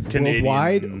is Canadian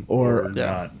worldwide or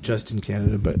not. just in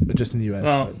Canada, but just in the US.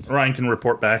 Well, Ryan can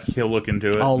report back. He'll look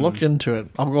into it. I'll look into it.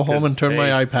 I'll go home and turn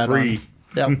my iPad free.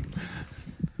 on. Yeah,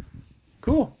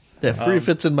 Cool. yeah, free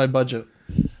fits in my budget.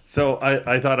 So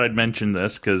I thought I'd mention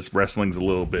this because wrestling's a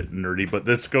little bit nerdy, but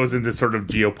this goes into sort of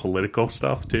geopolitical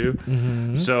stuff too.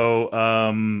 Mm-hmm. So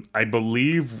I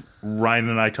believe Ryan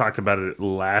and I talked about it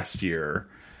last year.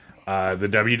 The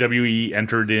WWE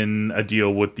entered in a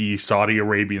deal with the Saudi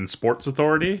Arabian Sports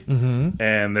Authority,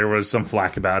 and there was some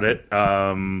flack about it.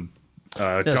 John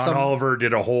Oliver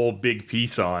did a whole big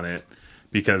piece on it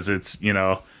because it's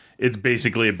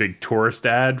basically a big tourist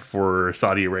ad for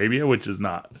Saudi Arabia, which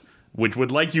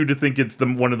would like you to think it's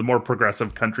one of the more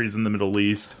progressive countries in the Middle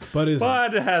East, but it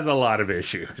has a lot of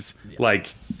issues,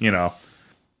 like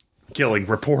killing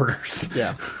reporters.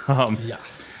 Yeah, Yeah.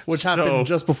 which happened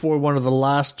just before one of the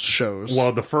last shows.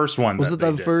 Well, the first one Was it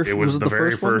the first? It was the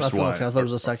very first one? first one. Okay, I thought it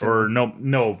was the second. Or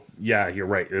no, yeah, you're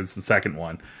right. It's the second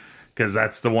one because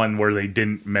that's the one where they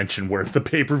didn't mention where the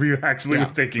pay-per-view actually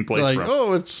was taking place like, from.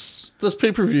 oh, it's this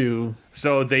pay-per-view.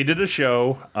 So they did a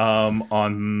show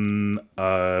on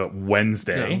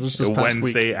Wednesday, Yeah, this past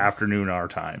Wednesday week. afternoon our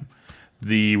time.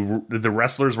 The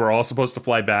wrestlers were all supposed to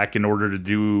fly back in order to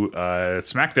do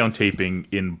SmackDown taping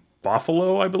in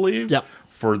Buffalo, I believe, Yep.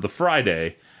 for the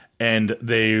Friday, and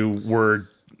they were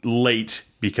late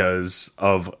because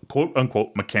of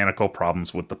quote-unquote mechanical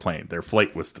problems with the plane. Their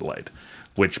flight was delayed,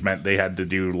 which meant they had to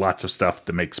do lots of stuff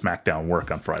to make SmackDown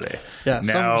work on Friday. Yeah,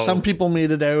 Now, some people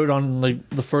made it out on like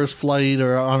the first flight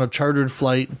or on a chartered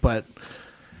flight, but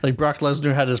like Brock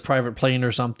Lesnar had his private plane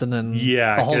or something, and the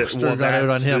Hulkster got out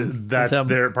on him. That's with him.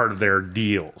 their part of their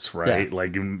deals, right? Yeah.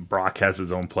 Like Brock has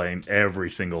his own plane every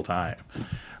single time.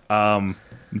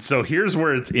 So here's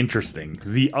where it's interesting.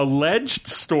 The alleged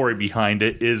story behind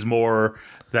it is more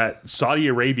that Saudi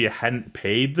Arabia hadn't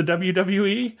paid the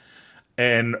WWE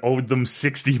and owed them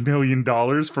 $60 million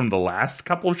from the last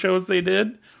couple of shows they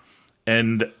did.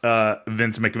 And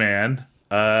Vince McMahon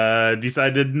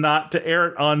decided not to air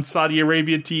it on Saudi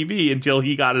Arabia TV until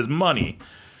he got his money.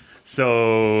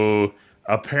 So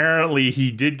apparently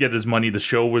he did get his money. The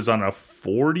show was on a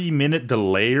 40-minute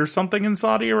delay or something in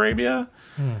Saudi Arabia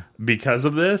because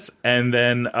of this. And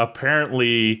then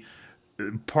apparently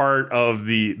part of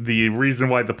the reason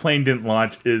why the plane didn't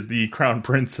launch is the Crown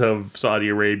Prince of Saudi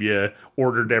Arabia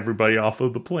ordered everybody off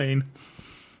of the plane.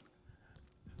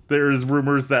 There's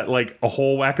rumors that like a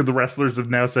whole whack of the wrestlers have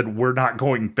now said we're not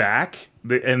going back,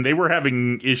 and they were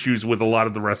having issues with a lot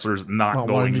of the wrestlers not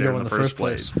going there in the first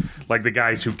place. Like the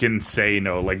guys who can say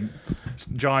no, like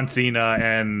John Cena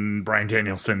and Bryan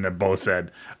Danielson have both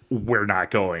said we're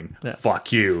not going. Yeah.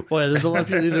 Fuck you. Well, there's a lot of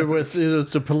people either it's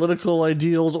the political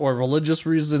ideals or religious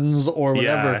reasons or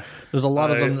whatever. Yeah. There's a lot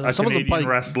of them. A Some of Canadian them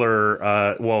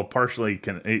wrestler, well, partially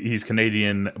he's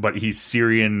Canadian, but he's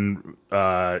Syrian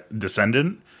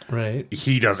descendant. right.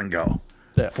 He doesn't go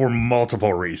Yeah. for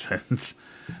multiple reasons.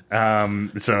 So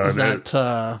Is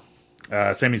that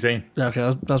Sami Zayn.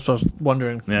 okay? That's what I was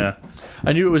wondering. Yeah.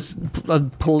 I knew it was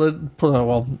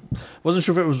wasn't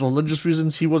sure if it was religious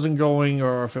reasons he wasn't going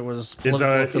or if it was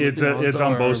political. It's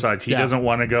on both sides. He yeah. doesn't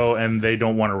want to go, and they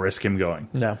don't want to risk him going.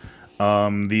 Yeah.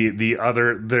 The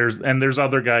other there's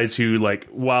other guys who like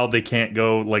while they can't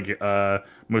go, like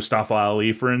Mustafa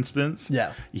Ali, for instance.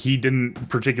 Yeah. He didn't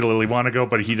particularly want to go,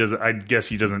 but he doesn't. I guess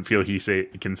he doesn't feel he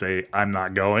can say I'm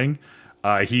not going.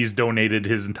 He's donated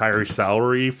his entire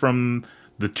salary from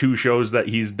the 2 shows that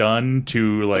he's done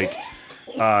to like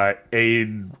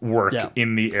aid work Yeah.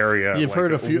 in the area. You've Like,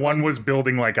 heard a few- one was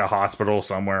building like a hospital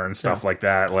somewhere and stuff like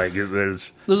that. Like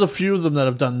there's There's a few of them that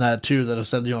have done that too. That have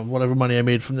said, whatever money I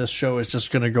made from this show is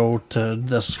just going to go to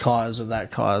this cause or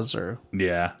that cause or.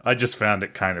 Yeah, I just found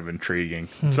it kind of intriguing.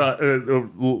 So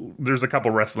there's a couple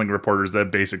wrestling reporters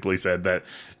that basically said that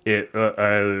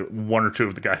one or two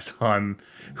of the guys on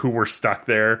who were stuck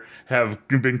there have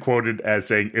been quoted as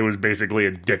saying it was basically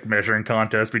a dick measuring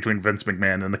contest between Vince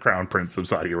McMahon and the Crown Prince of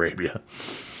Saudi Arabia.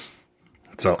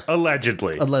 So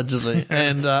allegedly.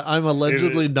 And I'm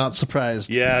allegedly not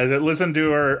surprised. Yeah, listen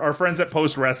to our friends at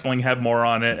Post Wrestling have more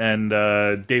on it,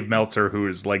 and Dave Meltzer, who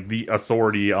is like the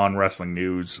authority on wrestling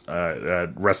news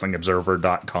at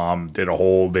WrestlingObserver.com, did a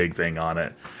whole big thing on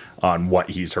it, on what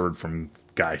he's heard from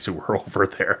guys who were over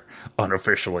there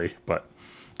unofficially, but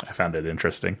I found it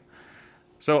interesting.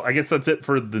 So I guess that's it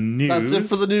for the news. That's it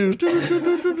for the news.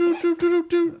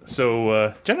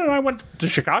 So Jen and I went to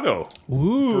Chicago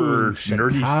Ooh, for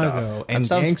nerdy stuff. And That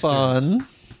sounds gangsters. fun.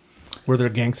 Were there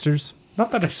gangsters?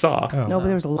 Not that I saw. Oh. No, but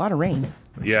there was a lot of rain.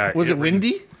 Yeah. Was it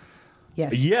windy?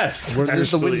 Yes. Yes. It's a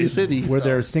actually. windy city. Were so.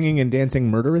 there singing and dancing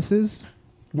murderesses?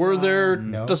 Were there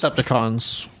No.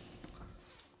 Decepticons?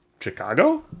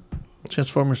 Chicago?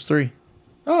 Transformers 3.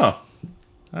 Oh.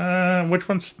 Which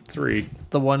one's 3?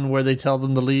 The one where they tell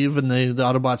them to leave and the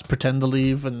Autobots pretend to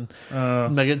leave and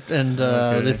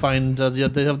they find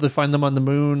they find them on the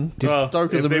moon. Well,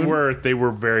 Dark of if the moon. they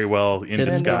were very well in Hidden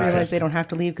And then they realize disguise. they don't have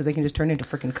to leave because they can just turn into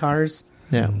freaking cars.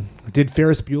 Yeah. Did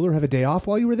Ferris Bueller have a day off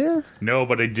while you were there? No,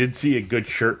 but I did see a good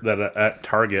shirt that at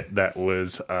Target that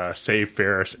was Save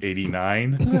Ferris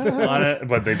 89 on it,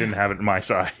 but they didn't have it in my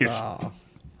size.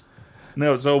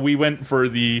 No, so we went for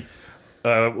the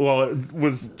it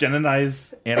was Jen and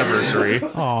I's anniversary,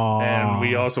 and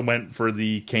we also went for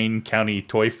the Kane County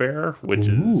Toy Fair, which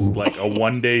is like a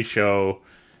one-day show.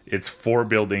 It's 4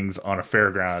 buildings on a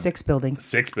fairground. 6 buildings.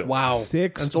 6 buildings. Wow.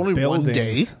 6 It's only one buildings.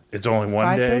 day. It's only one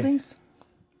 5 day. buildings?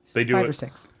 They do 5 it- or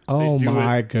 6. Oh They do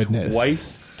my it goodness.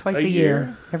 Twice Twice a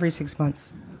year. Every 6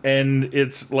 months. And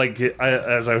it's like,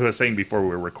 as I was saying before we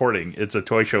were recording, it's a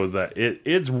toy show that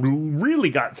it's really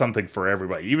got something for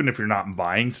everybody. Even if you're not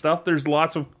buying stuff, there's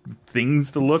lots of things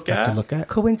to look Stuff at. to look at.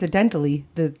 Coincidentally,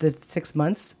 the 6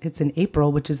 months, it's in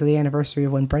April, which is the anniversary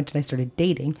of when Brent and I started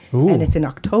dating. Ooh. And it's in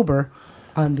October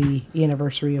on the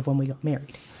anniversary of when we got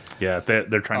married. Yeah,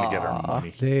 they're trying to get our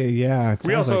money. It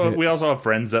We sounds also like it. we also have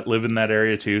friends that live in that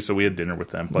area too, so we had dinner with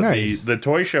them. But Nice. the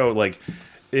toy show, like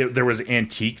there was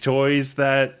antique toys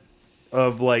that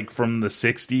of like from the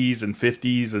 60s and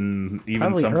 50s and even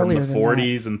Probably some from the earlier than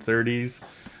 40s and 30s.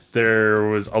 There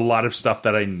was a lot of stuff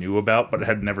that I knew about but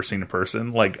had never seen in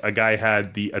person. Like a guy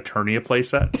had the Eternia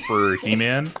playset for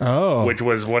He-Man, Oh. which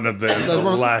was one of the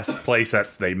last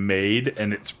playsets they made,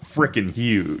 and it's freaking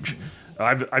huge.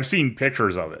 I've seen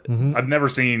pictures of it. I've never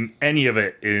seen any of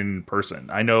it in person.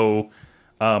 I know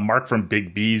Mark from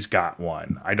Big B's got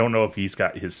one. I don't know if he's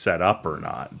got his set up or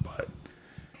not, but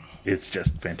it's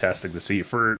just fantastic to see.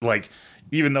 For like,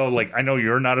 even though like I know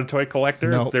you're not a toy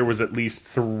collector, No. there was at least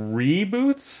 3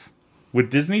 booths with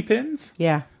Disney pins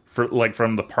Yeah. for like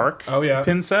from the park. Oh, yeah.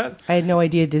 Pin set. I had no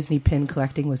idea Disney pin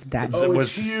collecting was that. That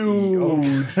it's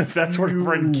huge. That's what her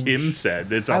friend Kim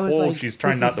said. It's a I was hole like, she's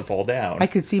trying this not is- to fall down. I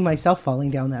could see myself falling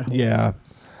down that hole. Yeah.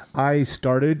 It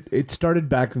started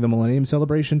back in the Millennium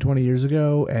Celebration 20 years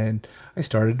ago, and I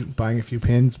started buying a few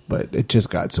pins, but it just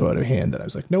got so out of hand that I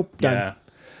was like, nope, done. Yeah.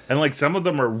 And like some of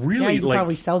them are Yeah, really you can like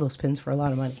probably sell those pins for a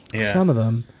lot of money. yeah. Some of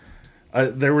them.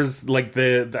 There was like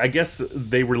I guess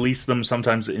they released them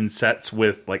sometimes in sets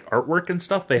with like artwork and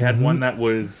stuff. They had one that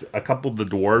was a couple of the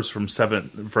dwarves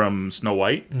from Snow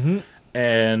White,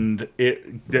 and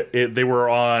they were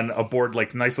on a board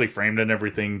like nicely framed and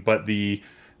everything. But the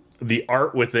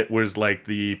art with it was like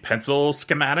the pencil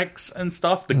schematics and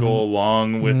stuff to go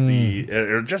along with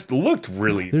it just looked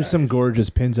really. There's some gorgeous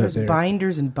pins out There's there.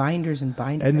 binders and binders and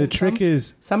binders. And the trick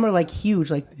is, some are like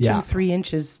huge, like Yeah. 2-3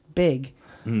 inches big.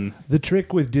 the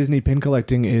trick with Disney pin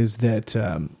collecting is that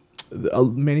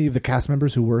many of the cast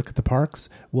members who work at the parks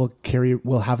will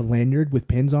have a lanyard with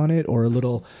pins on it, or a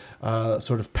little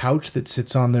sort of pouch that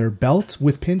sits on their belt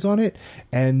with pins on it,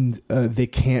 and they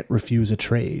can't refuse a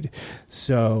trade.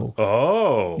 So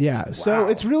wow. so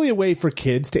it's really a way for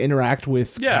kids to interact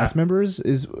with cast members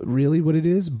is really what it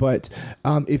is. But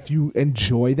if you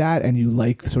enjoy that and you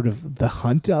like sort of the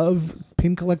hunt of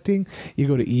pin collecting, you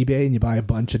go to eBay and you buy a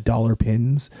bunch of dollar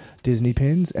pins, Disney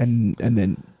pins, and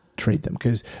then trade them,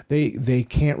 because they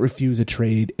can't refuse a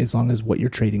trade as long as what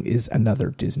you're trading is another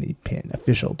Disney pin,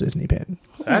 official Disney pin.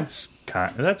 That's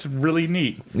really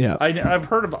neat. Yeah. I've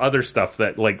heard of other stuff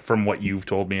that like from what you've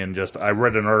told me, and just I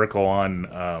read an article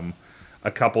on a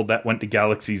couple that went to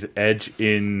Galaxy's Edge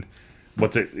in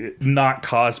not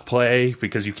cosplay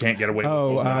because you can't get away with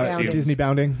those costumes. Disney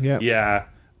bounding. Yeah,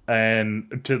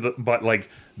 and but like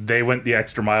they went the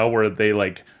extra mile where they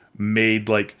like made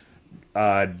like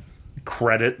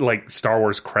credit, like Star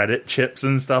Wars credit chips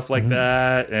and stuff like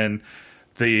that, and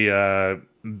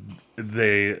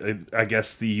I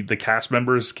guess the cast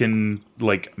members can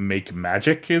like make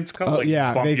magic. It's kind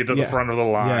of bump you to the front of the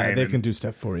line. Yeah, they can do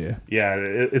stuff for you. Yeah,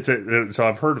 so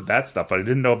I've heard of that stuff, but I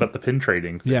didn't know about the pin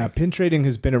trading thing. Yeah, pin trading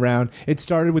has been around. It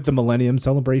started with the Millennium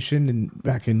Celebration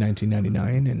back in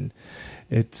 1999, and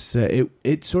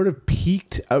it sort of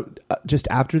peaked out just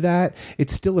after that.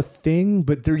 It's still a thing,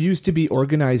 but there used to be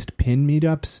organized pin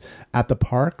meetups at the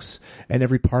parks, and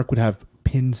every park would have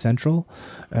Pin Central,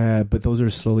 but those are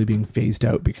slowly being phased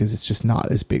out because it's just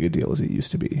not as big a deal as it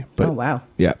used to be. But, Oh, wow.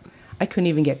 Yeah. I couldn't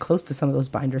even get close to some of those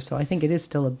binders, so I think it is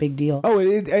still a big deal Oh, for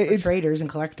it's traders and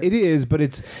collectors. It is, but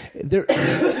it's there.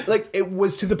 Like it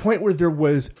was to the point where there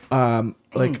was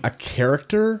like a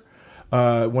character,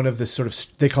 one of the sort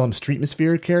of they call them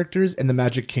Streetmosphere characters in the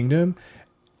Magic Kingdom,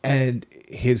 and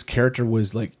his character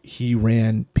was like he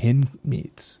ran pin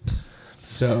meets.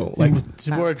 So like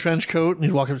he wore a trench coat and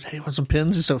he'd walk up, hey, want some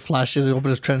pins? He started flashing, he'd open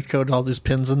his trench coat and all these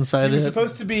pins inside he was it.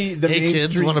 supposed to be the Hey, Main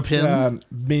kids, Street want a pin?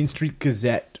 Main Street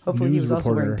Gazette Hopefully he news was also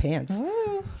reporter. wearing pants.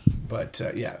 But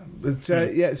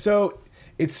yeah, so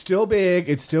it's still big.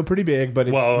 It's still pretty big, but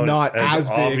it's not as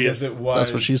big obvious. as it was.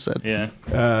 That's what she said.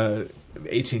 Yeah.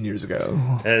 18 years ago.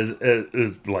 As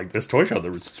like this toy show,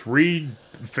 there was 3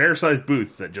 fair-sized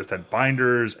booths that just had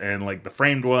binders and like the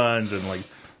framed ones and like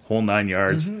whole 9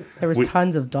 yards. There was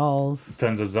tons of dolls.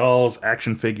 Tons of dolls,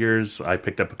 action figures. I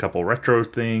picked up a couple retro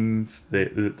things.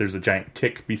 There's a giant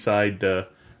tick beside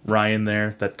Ryan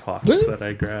there that talks that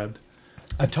I grabbed.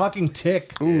 A talking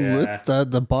tick. Ooh, Yeah.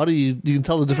 the body, you can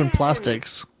tell the different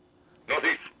plastics.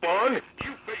 Nothing spawn. You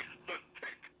face the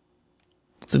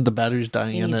I think the battery's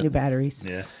dying He in needs it. new batteries.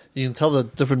 Yeah. You can tell the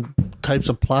different types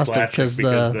of plastic because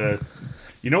the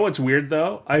you know what's weird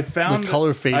though? I found The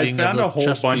color fading I found of the a whole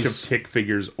chest bunch piece. of tick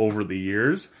figures over the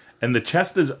years, and the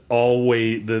chest is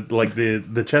always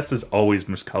the chest is always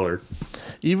miscolored.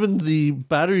 even the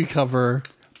battery cover.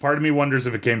 Part of me wonders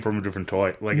if it came from a different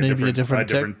toy, like Maybe a different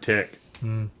tick.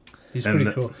 He's And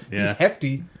pretty cool. yeah. He's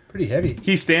hefty. Pretty heavy.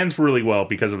 He stands really well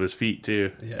because of his feet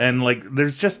too, Yeah. and like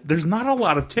there's not a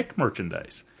lot of tick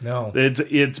merchandise. No.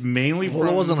 It's mainly from Well,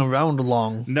 it wasn't around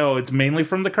long. No, it's mainly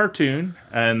from the cartoon,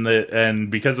 and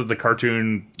because of the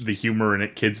cartoon, the humor in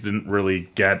it, kids didn't really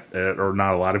get it, or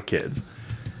not a lot of kids.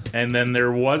 And then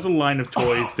there was a line of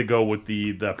toys to go with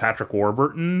the Patrick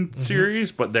Warburton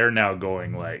series, but they're now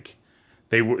going like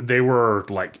they were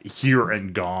like here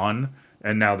and gone,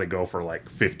 and now they go for like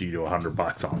 $50 to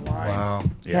 $100 online. Wow.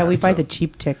 Yeah, we buy so- the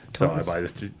cheap tick So toys. I buy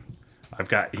I've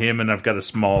got him, and I've got a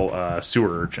small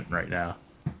sewer urchin right now.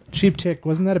 Cheap Tick,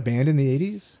 wasn't that a band in the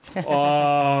 80s?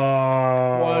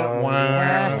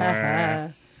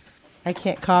 I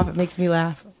can't cough. It makes me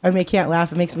laugh. I can't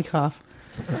laugh. It makes me cough.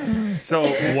 So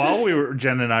while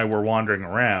Jen and I were wandering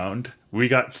around, we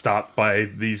got stopped by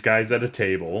these guys at a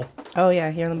table. Oh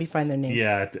yeah, here. Let me find their name.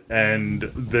 Yeah, and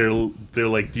they're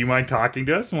like, "Do you mind talking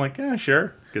to us?" I'm like, "Yeah,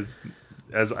 sure," because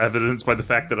as evidenced by the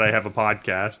fact that I have a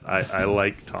podcast, I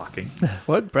like talking.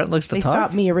 What? Brent likes to They talk?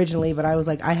 stopped me originally, but I was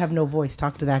like, I have no voice.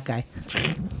 Talk to that guy.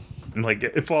 And like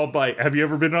followed by, have you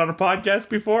ever been on a podcast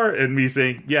before? And me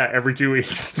saying, yeah, every 2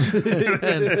 weeks.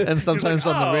 and sometimes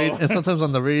like,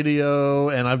 on the radio,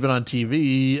 and I've been on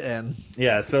TV, and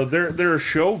yeah. So they're a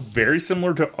show very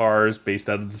similar to ours, based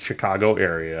out of the Chicago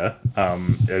area.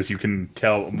 As you can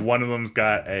tell, one of them's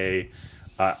got a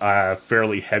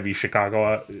fairly heavy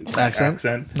Chicago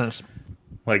accent. Nice.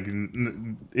 Like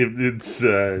it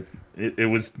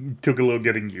took a little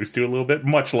getting used to a little bit.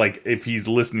 Much like if he's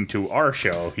listening to our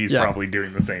show, he's probably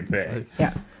doing the same thing.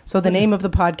 Yeah. So the name of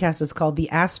the podcast is called the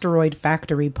Asteroid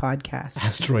Factory Podcast.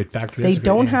 Asteroid Factory. They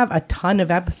don't have a ton of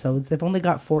episodes. They've only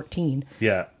got 14.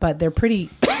 Yeah. But they're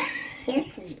pretty...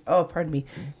 oh, pardon me.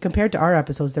 Compared to our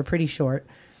episodes, they're pretty short.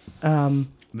 They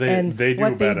do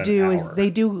what they about do an is hour. they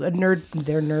do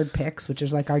their nerd picks, which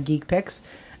is like our geek picks,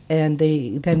 and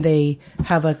they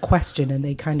have a question and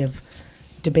they kind of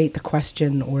debate the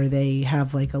question, or they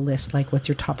have like a list, like what's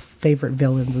your top favorite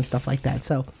villains and stuff like that.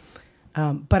 So,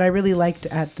 but I really liked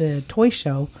at the toy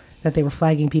show that they were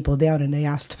flagging people down and they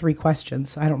asked 3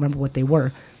 questions. I don't remember what they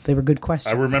were. They were good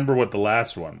questions. I remember what the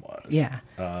last one was. Yeah.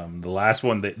 The last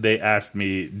one, they asked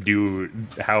me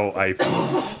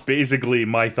basically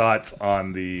my thoughts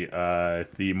on the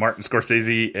Martin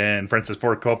Scorsese and Francis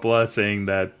Ford Coppola saying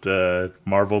that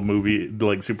Marvel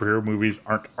superhero movies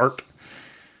aren't art.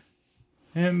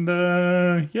 And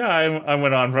I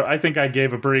went on. I think I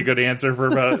gave a pretty good answer for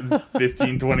about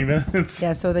 15, 20 minutes.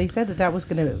 Yeah, so they said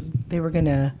they were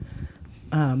gonna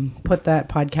put that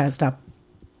podcast up.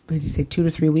 What did you say, 2 to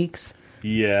 3 weeks?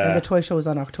 Yeah. And the toy show was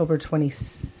on October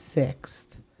 26th.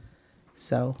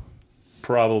 So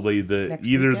Probably Next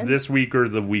either weekend? this week or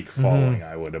the week following,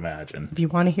 I would imagine. if you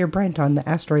want to hear Brent on the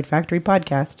Asteroid Factory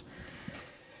podcast,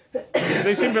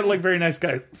 They seem like very nice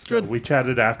guys. So Good. we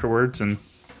chatted afterwards, and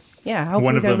yeah, One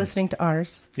hopefully of they're them- listening to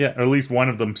ours. yeah, at least one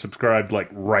of them subscribed like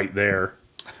right there.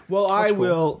 Well, I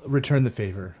will return the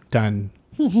favor. Done.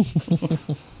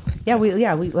 Yeah, we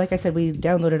like I said, we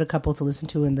downloaded a couple to listen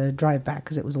to in the drive back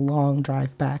because it was a long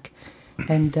drive back,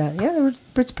 and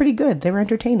it's pretty good. They were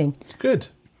entertaining. Good.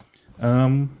 I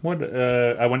went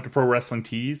to Pro Wrestling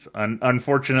Tees.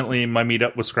 Unfortunately, my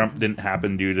meetup with Scrump didn't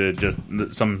happen due to just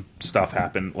some stuff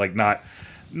happened. Like not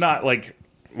like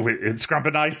Scrump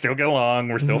and I still get along.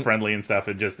 We're still friendly and stuff.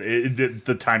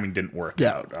 The timing didn't work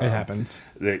out. It happens.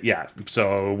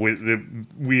 So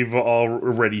we've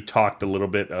already talked a little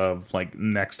bit of like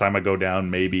next time I go down,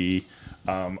 maybe,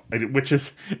 which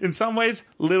is in some ways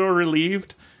a little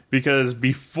relieved. Because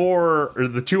before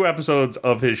the 2 episodes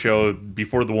of his show,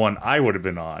 before the one I would have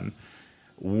been on,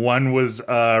 one was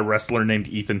a wrestler named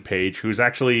Ethan Page, who's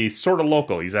actually sort of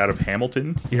local. He's out of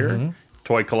Hamilton here,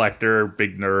 toy collector,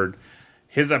 big nerd.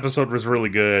 His episode was really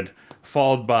good,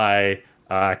 followed by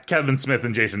Kevin Smith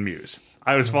and Jason Mewes.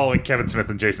 I was following Kevin Smith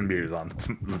and Jason Mewes on,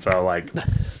 so like,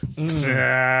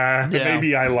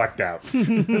 maybe I lucked out.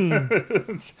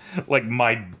 It's like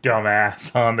my dumb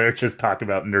ass on there just talking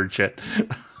about nerd shit.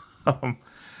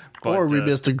 Or we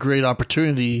missed a great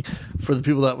opportunity for the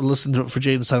people that would listen to it for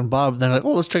Jade and Silent Bob. They're like,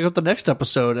 oh, let's check out the next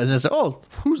episode. And they say, oh,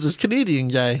 who's this Canadian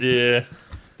guy? Yeah,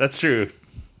 that's true.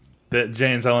 That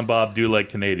Jay and Silent Bob do like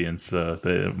Canadians, so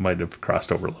they might have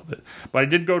crossed over a little bit. But I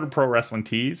did go to Pro Wrestling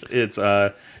Tees. It's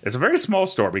a very small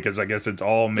store because I guess it's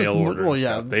all mail order. Well, and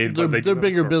yeah, stuff. They their do have a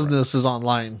bigger storefront. business is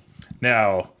online.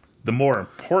 Now, the more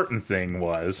important thing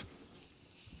was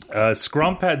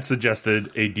Scrump had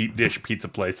suggested a deep dish pizza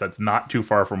place that's not too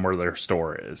far from where their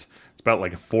store is. It's about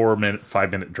like a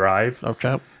 5-minute drive.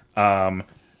 Okay.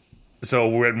 So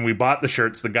when we bought the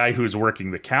shirts, the guy who's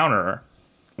working the counter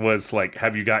was like,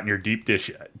 have you gotten your deep dish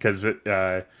yet? Because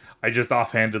I just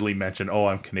offhandedly mentioned, oh,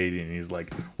 I'm Canadian. And he's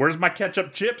like, where's my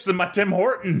ketchup chips and my Tim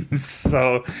Hortons?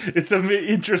 So it's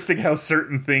interesting how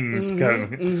certain things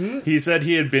come. He said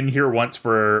he had been here once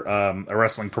for a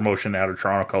wrestling promotion out of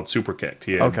Toronto called Super Kicked.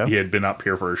 He had been up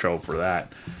here for a show for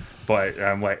that. But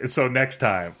I'm like, so next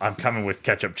time I'm coming with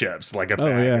ketchup chips, like a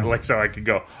bag, like so I could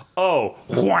go, oh,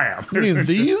 wham! You mean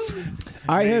these?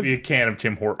 Maybe a can of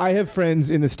Tim Hortons. I have friends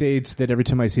in the States that every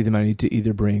time I see them, I need to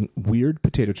either bring weird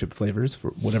potato chip flavors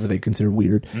for whatever they consider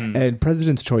weird, and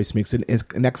President's Choice makes an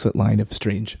excellent line of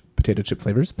strange potato chip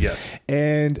flavors. Yes.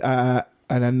 And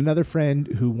another friend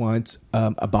who wants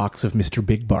a box of Mr.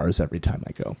 Big bars every time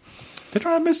I go. They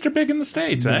don't have Mr. Big in the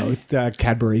States, eh? No, it's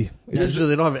Cadbury. Usually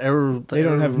they don't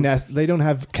have They don't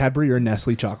have Cadbury or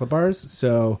Nestle chocolate bars.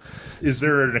 So Is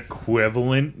there an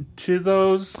equivalent to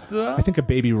those, though? I think a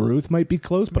Baby Ruth might be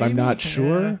close, but I'm not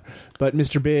sure. Yeah. But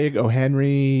Mr. Big, O.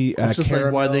 Henry, It's just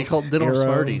like why they don't have Aero,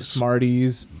 Smarties.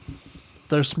 Smarties.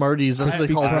 They're Smarties. That's what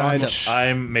they call Crunch. rockets.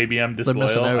 I'm missing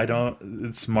disloyal. out. I don't.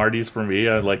 It's Smarties for me.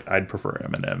 I'd prefer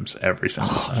M&Ms every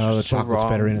single time. Oh, the So chocolate's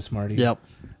wrong. better in a Smartie. Yep.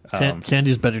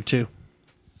 Candy's better too.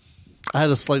 I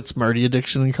had a slight Smartie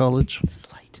addiction in college.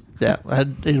 Slight. Yeah, I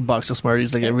had ate a box of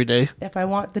Smarties like every day. If I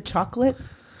want the chocolate,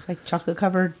 like chocolate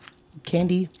covered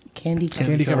candy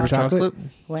Candy-covered chocolate?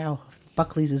 Wow,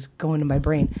 Buckley's is going to my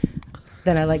brain.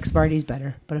 Then I like Smarties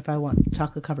better. But if I want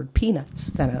chocolate covered peanuts,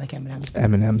 then I like M&M's.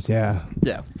 M&M's, yeah.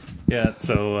 Yeah. Yeah.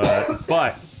 So,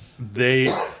 but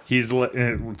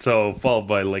so followed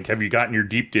by like, have you gotten your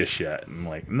deep dish yet? And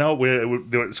like, no.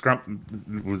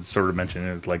 Scrump was sort of mentioning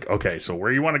it's like, okay, so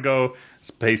where you want to go? It's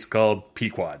a place called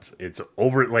Pequod's. It's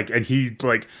over like, and he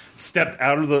like stepped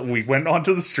out of we went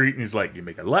onto the street, and he's like, you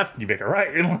make a left, you make a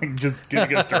right, and like just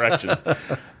giving us directions.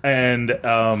 And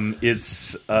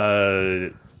it's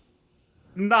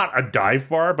not a dive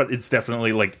bar, but it's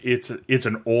definitely like it's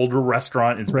an older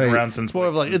restaurant. It's been Right. around since It's more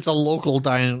of like it's a local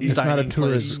dining not a place.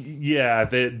 tourist. yeah,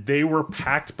 they were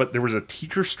packed, but there was a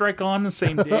teacher strike on the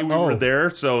same day we were there.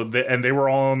 So they were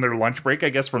all on their lunch break, I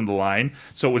guess, from the line.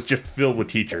 So it was just filled with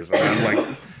teachers. And I'm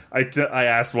like, I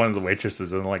asked one of the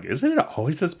waitresses, and I'm like, isn't it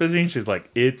always this busy? And she's like,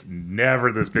 it's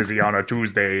never this busy on a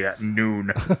Tuesday at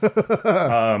noon.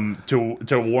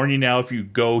 To warn you now, if you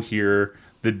go here,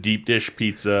 the deep dish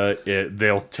pizza,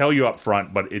 they'll tell you up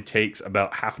front, but it takes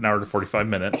about half an hour to 45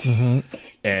 minutes,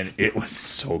 and it was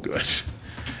so good.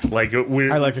 Like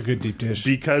I like a good deep dish.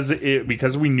 because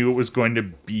we knew it was going to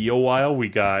be a while. We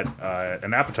got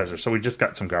an appetizer, so we just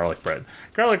got some garlic bread.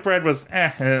 Garlic bread was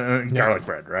garlic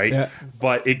bread, right? Yeah.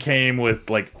 But it came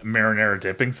with like marinara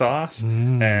dipping sauce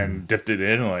and dipped it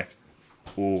in, like.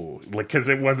 Ooh, like because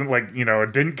it wasn't like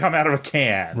it didn't come out of a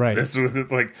can. Right. This was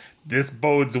like this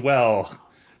bodes well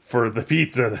for the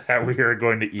pizza that we are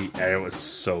going to eat, and it was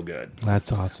so good.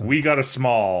 That's awesome. We got a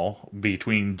small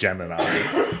between Jen and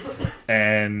I,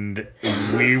 and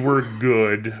we were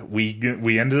good.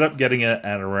 We ended up getting it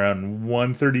at around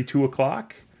 1:30, 2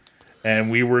 o'clock, and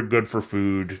we were good for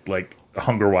food, like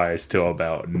hunger wise, till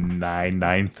about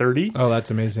 9:30. Oh,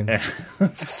 that's amazing.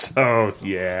 So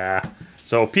yeah.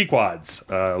 So Pequod's,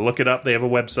 look it up. They have a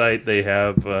website. They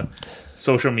have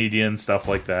social media and stuff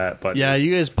like that. But Yeah,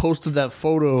 you guys posted that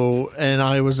photo, and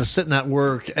I was sitting at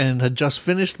work and had just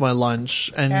finished my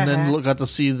lunch, and then got to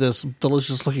see this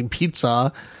delicious looking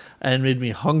pizza, and made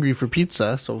me hungry for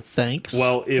pizza. So thanks.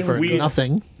 Well, if for we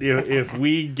nothing, if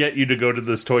we get you to go to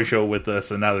this toy show with us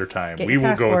another time, Get we your will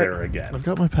go passport. there again. I've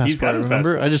got my He's got passport. his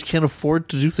Remember, passport. I just can't afford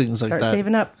to do things like Start that.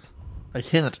 saving up. I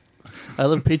can't. I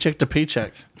live paycheck to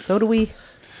paycheck. So do we.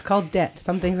 It's called debt.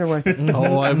 Some things are worth it.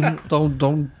 Oh, I've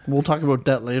don't. We'll talk about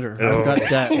debt later. I've got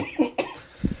debt.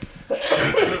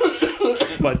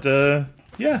 But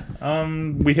yeah,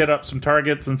 we hit up some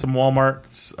Targets and some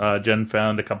Walmarts. Jen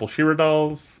found a couple She-Ra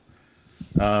dolls.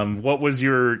 What was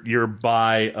your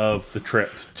buy of the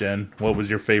trip, Jen? What was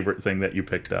your favorite thing that you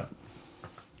picked up?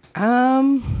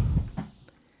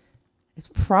 It's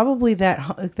probably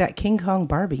that King Kong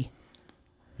Barbie.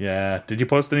 Yeah. Did you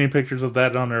post any pictures of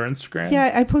that on our Instagram?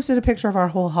 Yeah, I posted a picture of our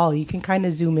whole haul. You can kind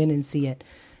of zoom in and see it.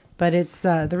 But it's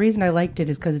the reason I liked it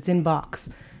is because it's in box,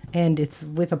 and it's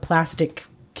with a plastic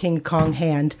King Kong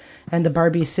hand, and the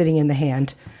Barbie is sitting in the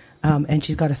hand, and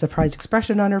she's got a surprised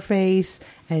expression on her face,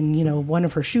 and one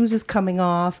of her shoes is coming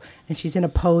off, and she's in a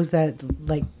pose that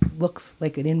like looks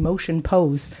like an in motion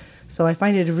pose. So I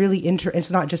find it really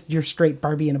It's not just your straight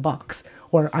Barbie in a box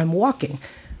or I'm walking.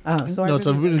 It's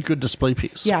a really good display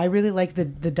piece. Yeah, I really like the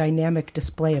dynamic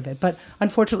display of it. But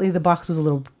unfortunately, the box was a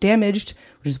little damaged,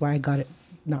 which is why I got it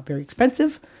not very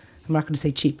expensive. I'm not going to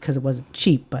say cheap because it wasn't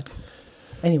cheap, but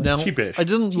anyway. Now, Cheapish. I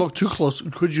didn't look too close.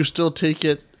 Could you still take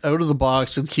it out of the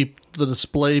box and keep the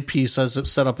display piece as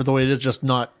it's set up the way it is, just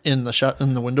not in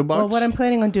the window box? Well, what I'm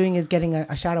planning on doing is getting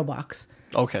a shadow box.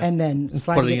 Okay. And then Putting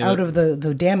sliding it it out in. of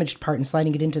the damaged part and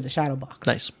sliding it into the shadow box.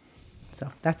 Nice.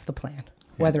 So that's the plan.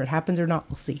 Whether it happens or not,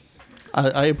 we'll see.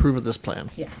 I approve of this plan.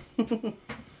 Yeah.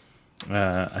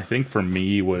 I think for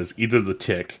me was either the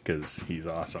Tick, because he's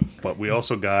awesome, but we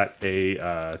also got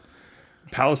a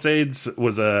Palisades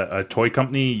was a toy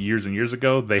company years and years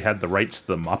ago. They had the rights to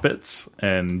the Muppets,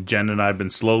 and Jen and I have been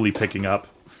slowly picking up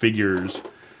figures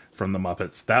from the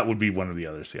Muppets. That would be one of the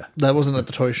others, yeah. That wasn't at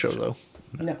the toy show though.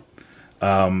 No.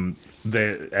 And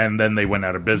then they went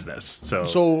out of business. So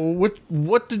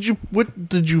what did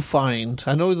you find?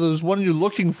 I know there's one you're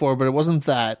looking for, but it wasn't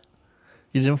that.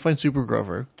 You didn't find Super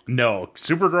Grover. no,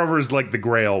 Super Grover is like the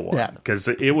Grail one, Yeah. because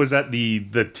it was at the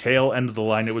tail end of the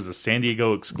line. It was a San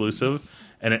Diego exclusive,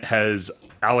 and it has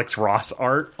Alex Ross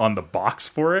art on the box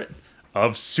for it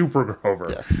of Super Grover.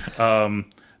 Yes.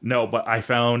 No, but I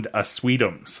found a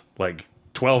Sweetums, like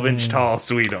 12-inch tall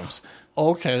Sweetums.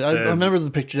 Okay, I remember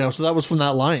the picture now. So that was from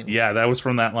that line. Yeah, that was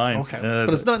from that line. Okay,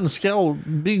 but it's not in scale.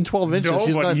 Being 12 inches, No,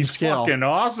 he's but not in he's scale. fucking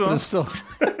awesome. But it's still.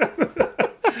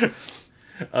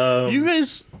 You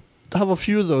guys have a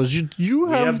few of those. You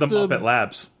We have the Muppet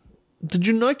Labs. Did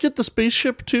you not get the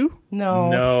spaceship too?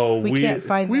 No, we we- can't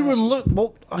find. We that. were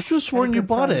well, I could have sworn At a you good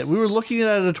bought price. it. We were looking at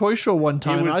it at a toy show one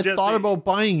time. was And I just thought about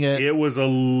buying it. It was a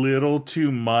little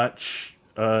too much.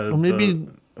 Maybe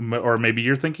Or maybe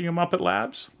you're thinking of Muppet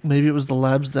Labs. maybe it was the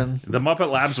Labs then. The Muppet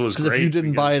Labs was Because great. if you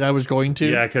didn't buy it, I was going to.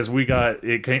 Yeah, because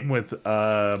it came with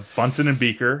Bunsen and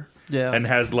Beaker. Yeah. And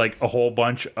has like a whole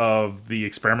bunch of the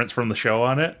experiments from the show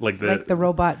on it, like the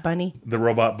robot bunny. the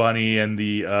robot bunny and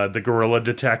the gorilla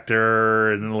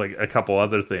detector and like a couple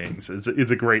other things. It's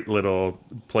a great little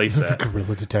playset.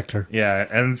 Gorilla detector. Yeah,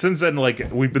 and since then, like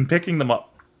we've been picking them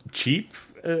up cheap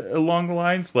along the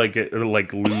lines, like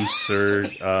loose or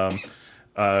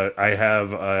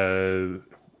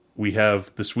we have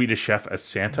the Swedish Chef as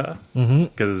Santa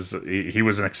because he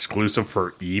was an exclusive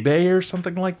for eBay or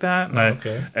something like that.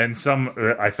 And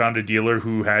I found a dealer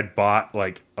who had bought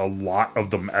like a lot of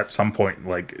them at some point.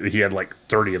 Like he had like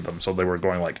 30 of them, so they were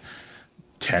going like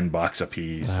 $10 a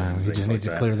piece. and You things just like need to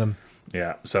that. clear them.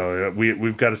 Yeah, so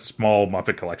we've got a small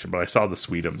Muppet collection, but I saw the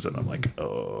Sweetums and I'm like,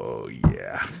 oh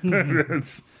yeah,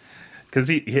 because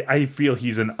I feel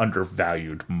he's an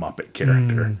undervalued Muppet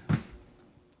character.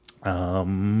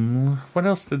 What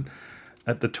else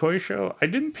at the toy show? I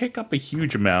didn't pick up a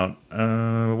huge amount.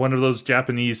 One of those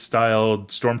Japanese styled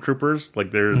stormtroopers,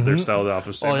 like they're styled off of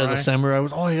Oh samurai. yeah, the samurai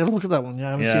was. Oh, I gotta look at that one. Yeah,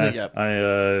 I haven't seen it yet.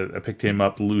 I picked him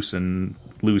up loose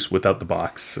without the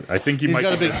box. I think He's might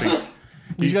got a be big. missing.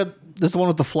 He's got this one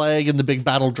with the flag and the big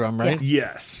battle drum, right?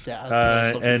 Yes. Yeah, that's a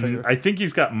nice looking and figure. I think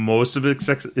he's got most of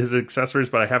his accessories,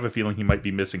 but I have a feeling he might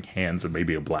be missing hands and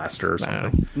maybe a blaster or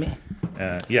something.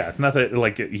 Meh. Yeah, nothing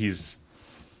like he's.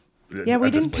 Yeah, we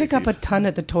a didn't display pick up a piece. ton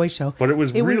at the toy show, But it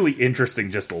was really interesting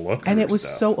just to look and through it was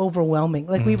stuff. so overwhelming.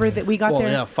 Like we got Well,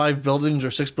 there. yeah, 5 buildings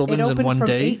or 6 It buildings opened in one from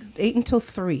day. 8 until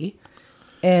 3,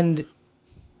 and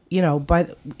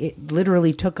it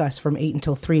literally took us from 8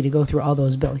 until 3 to go through all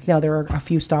those buildings. Now there are a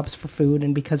few stops for food,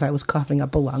 and because I was coughing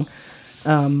up a lung,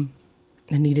 I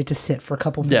needed to sit for a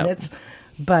couple Yeah. minutes.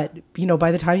 But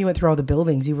by the time you went through all the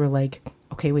buildings, you were like,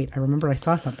 okay, wait, I remember I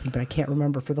saw something, but I can't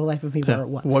remember for the life of me where it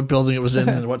was. What building it was in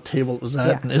and what table it was at,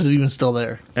 Yeah. and is it even still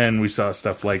there? And we saw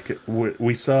stuff like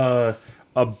we saw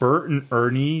a Bert and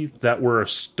Ernie that were a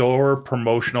store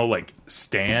promotional like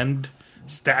stand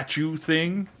statue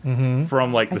thing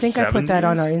from like I the think 70s. I put that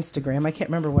on our Instagram. I can't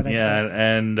remember what I Yeah, put.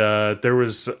 and there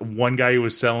was one guy who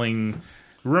was selling.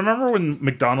 Remember when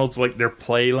McDonald's, like their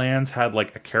playlands had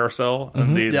like a carousel,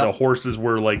 and the Yep. horses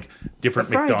were like different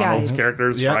The Fry McDonald's Guys.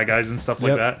 characters, Yep. Fry Guys and stuff like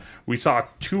Yep. that. We saw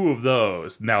 2 of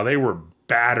those. Now they were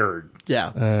battered,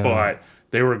 Yeah. but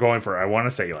they were going for, I want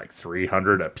to say, like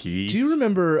 $300 a piece. Do you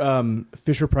remember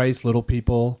Fisher Price Little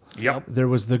People? Yep. There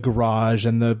was the garage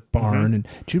and the barn. And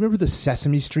do you remember the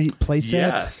Sesame Street playset?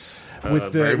 Yes,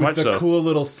 With very the much so. cool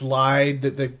little slide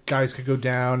that the guys could go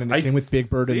down, and it came with Big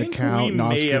Bird and the think Count we and may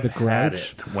Oscar have the had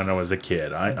Grouch. it when I was a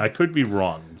kid. I could be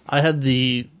wrong. I had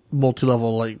the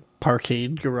multi-level like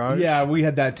parkade garage. Yeah, we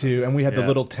had that too, and we had the Yeah.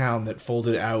 little town that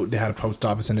folded out. They had a post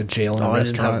office and a jail and Oh, a I didn't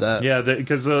restaurant. have that. Yeah,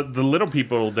 because the little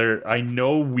people there. I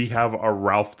know we have a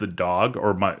Ralph the dog,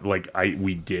 or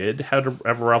we did have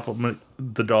a Ralph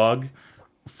the dog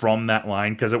from that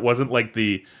line, because it wasn't like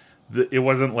the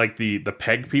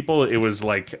peg people. It was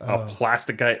like a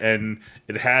plastic guy, and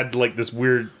it had like this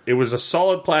weird. It was a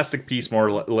solid plastic piece,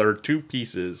 or 2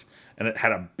 pieces, and it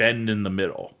had a bend in the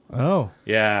middle. Oh,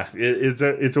 Yeah,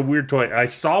 it's a weird toy. I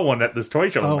saw one at this toy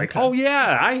show. I'm like, okay. oh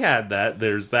yeah, I had that.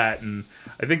 There's that, and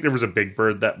I think there was a Big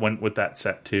Bird that went with that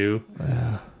set too.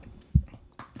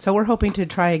 So we're hoping to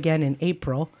try again in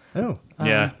April. oh,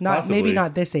 Yeah, Maybe possibly.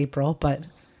 not this April, but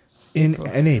in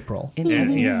April. Yeah.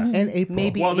 In April.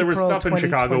 Maybe Well, there was April stuff in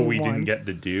Chicago we 2021. didn't get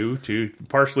to do too,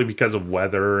 partially because of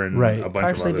weather and Right. a bunch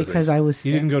partially of other because things. I was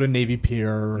You sick. didn't go to Navy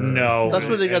Pier. Or No, That's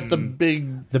where they got the and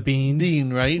big the Bean.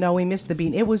 bean, right? No, we missed the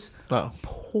bean. It was Oh.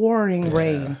 pouring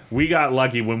rain. We got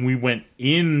lucky when we went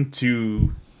into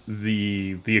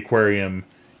the aquarium.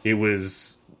 It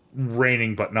was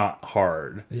raining, but not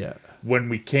hard. Yeah. When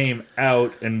we came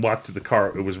out and walked to the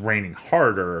car, it was raining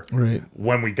harder. Right.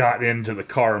 When we got into the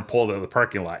car and pulled out of the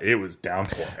parking lot, it was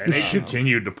downpour, and it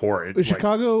continued to pour. It, Was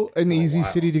Chicago an easy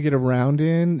city to get around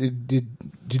in?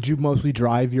 Did you mostly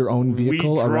drive your own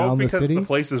vehicle we drove around the because city? the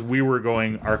places we were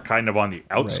going are kind of on the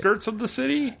outskirts of the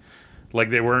city. Like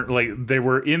they weren't like they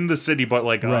were in the city, but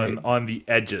like Right. on the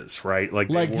edges, right? Like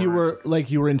they Like you weren't-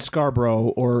 were in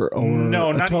Scarborough or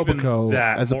no, not Etobicoke even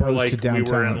that. as More opposed like to downtown.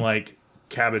 we were in like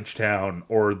Cabbagetown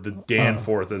or the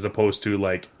Danforth as opposed to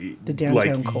like The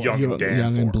downtown core. Young Young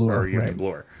Danforth and Bloor, or Young right. and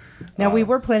Bloor. Now, we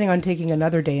were planning on taking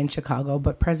another day in Chicago,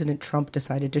 but President Trump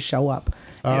decided to show up.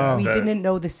 Yeah, We that- didn't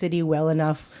know the city well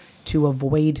enough to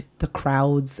avoid the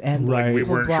crowds and Right. We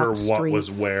people weren't sure blocked what was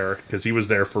streets. where because he was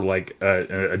there for like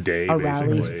a day, A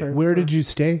rally basically. for- Where did you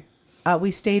stay?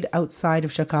 We stayed outside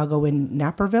of Chicago in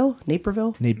Naperville.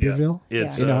 Naperville?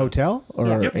 It's In a hotel or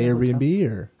Yeah. Yep. Airbnb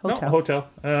or Hotel. No, hotel.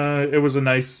 It was a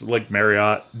nice like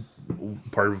Marriott,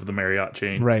 part of the Marriott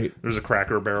chain. Right. There's a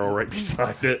Cracker Barrel right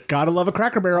beside it. gotta love a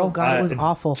Cracker Barrel. Oh God, it was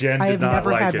awful. Jen I did have not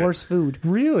never like had it. worse food.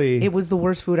 Really? It was the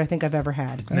worst food I think I've ever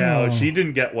had. Now Oh. she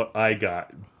didn't get what I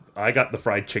got. I got the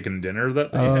fried chicken dinner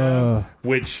that they have,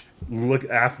 which look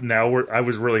after now. I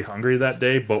was really hungry that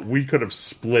day, but we could have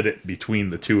split it between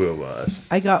the two of us.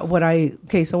 I got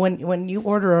so when you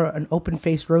order an open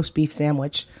faced roast beef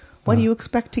sandwich, what do you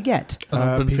expect to get?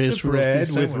 An a piece open-faced of roast bread beef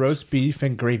with sandwich. roast beef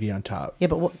and gravy on top. Yeah,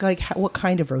 but what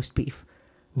kind of roast beef?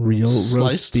 Real roast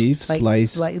Sliced? beef,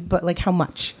 slice. But like how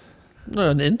much?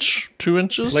 An inch, 2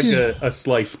 inches. Like a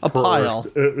slice A per pile.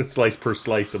 a slice per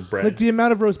slice of bread. Like the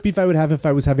amount of roast beef I would have if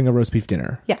I was having a roast beef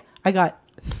dinner. Yeah, I got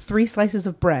 3 slices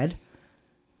of bread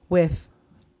with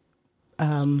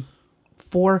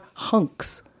 4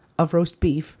 hunks of roast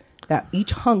beef. That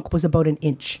each hunk was about an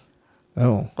inch,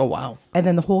 Oh. Oh wow. and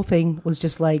then the whole thing was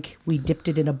just like we dipped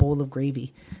it in a bowl of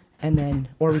gravy,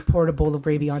 or we poured a bowl of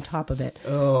gravy on top of it.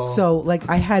 Oh. So like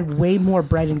I had way more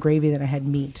bread and gravy than I had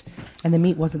meat, and the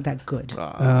meat wasn't that good.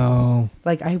 Oh.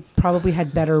 Like I probably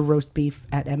had better roast beef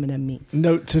at M&M Meats.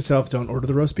 Note to self, don't order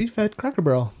the roast beef at Cracker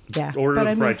Barrel. Yeah, Order but the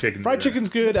I mean, fried chicken. Fried dinner. chicken's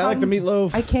good. I like the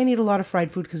meatloaf. I can't eat a lot of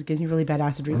fried food because it gives me really bad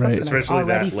acid reflux, Right. and especially I'm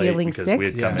already that late feeling because sick. we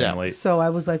had come Yeah. in late. So I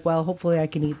was like, well, hopefully I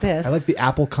can eat this. I like the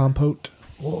apple compote.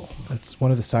 Whoa. That's one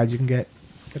of the sides you can get.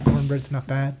 The cornbread's not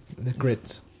bad. And the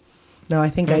grits. No, I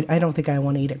don't think I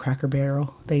want to eat at Cracker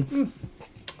Barrel.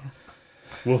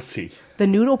 We'll see. The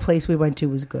noodle place we went to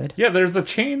was good. Yeah, there's a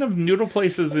chain of noodle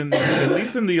places at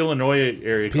least in the Illinois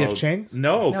area. P.F. called, Chang's?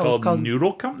 No, it's called called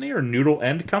Noodle Company or Noodle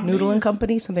and Company. Noodle and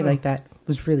Company, something like that,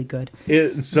 was really good.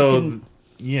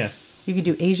 Yeah. You can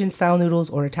do Asian style noodles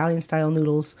or Italian style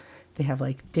noodles. They have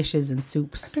like dishes and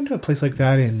soups. I've been to a place like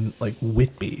that in like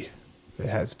Whitby. It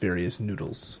has various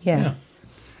noodles. Yeah.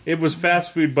 It was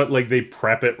fast food, but like they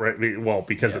prep it right. Well,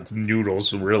 because it's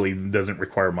noodles, really doesn't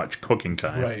require much cooking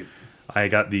time. Right. I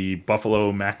got the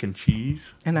buffalo mac and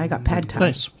cheese. And I got pad thai.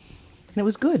 Nice. And it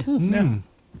was good. Yeah.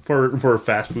 For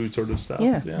fast food sort of stuff.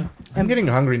 Yeah. I'm getting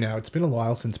hungry now. It's been a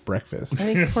while since breakfast.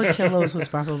 I think Portillo's was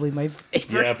probably my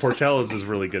favorite. Yeah, Portillo's is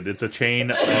really good. It's a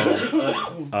chain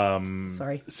of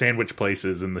Sorry. sandwich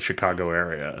places in the Chicago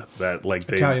area that like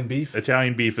Italian beef?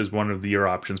 Italian beef is one of your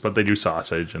options, but they do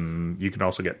sausage, and you can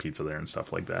also get pizza there and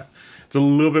stuff like that. It's a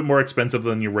little bit more expensive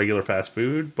than your regular fast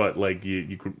food, but like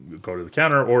you could go to the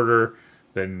counter, order,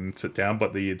 then sit down.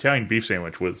 But the Italian beef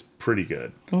sandwich was pretty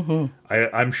good. Mm-hmm.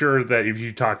 I'm sure that if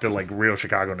you talk to like real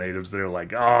Chicago natives, they're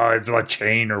like, "Oh, it's a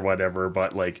chain or whatever,"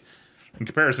 but like. In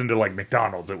comparison to like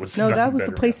McDonald's, it was No, that nothing was the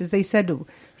better. places they said,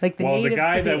 like the Well, the natives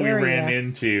guy of the that we area, ran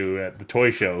into at the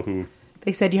toy show, who,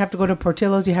 they said you have to go to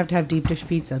Portillo's, you have to have deep dish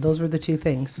pizza. Those were the 2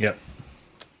 things. yep,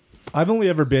 I've only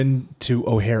ever been to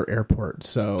O'Hare Airport,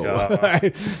 so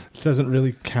it doesn't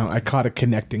really count. I caught a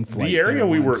connecting flight. the area there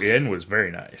we once. were in was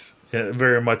very nice. Yeah,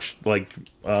 very much like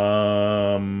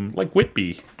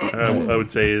Whitby. I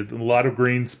would say a lot of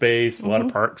green space, a lot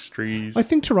of parks, trees. I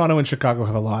think Toronto and Chicago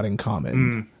have a lot in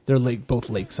common. They're both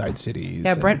lakeside cities.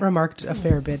 Yeah, and Brent remarked a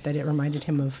fair bit that it reminded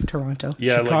him of Toronto.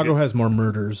 Yeah, Chicago like, has more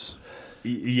murders.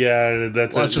 yeah,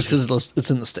 that's Well, that's just because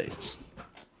it's in the States.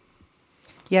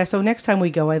 Yeah, so next time we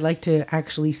go, I'd like to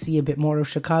actually see a bit more of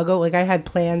Chicago. Like I had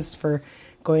plans for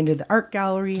going to the art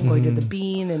gallery, and going to the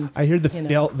Bean, and I hear you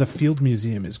know. the Field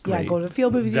Museum is great. Yeah, go to the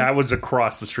Field Museum. that was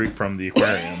across the street from the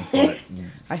aquarium. But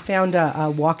I found a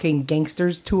walking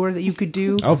gangsters tour that you could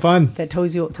do. Oh, fun! That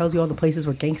tells you all the places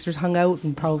where gangsters hung out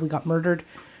and probably got murdered.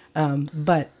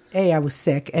 But A, I was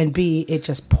sick, and B, it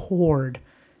just poured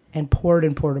and poured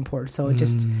and poured and poured. So it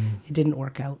didn't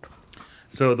work out.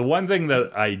 So the one thing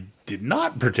that I did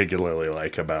not particularly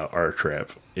like about our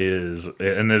trip is,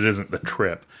 and it isn't the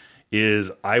trip,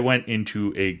 is I went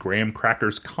into a Graham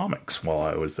Crackers Comics while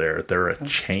I was there. They're a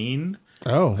chain.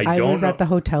 Oh, I don't was know- at the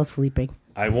hotel sleeping.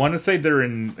 I want to say they're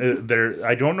in they're.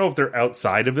 I don't know if they're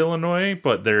outside of Illinois,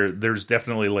 but there's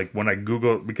definitely like when I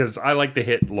Google, because I like to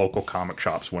hit local comic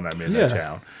shops when I'm in Yeah. a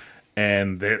town,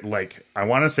 and they're like I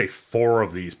want to say 4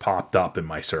 of these popped up in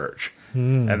my search.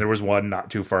 and there was one not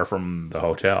too far from the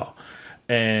hotel.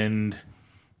 And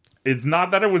it's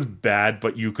not that it was bad,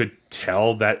 but you could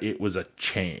tell that it was a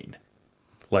chain.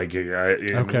 Like, it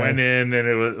went in, and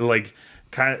it was like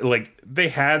kind of like they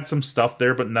had some stuff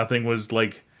there, but nothing was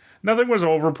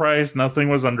overpriced, nothing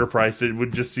was underpriced. It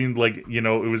would just seem like,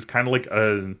 it was kind of like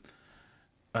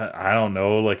I don't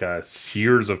know, like a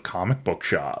Sears of comic book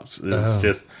shops. It's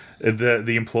just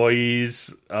the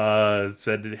employees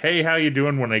said, "Hey, how you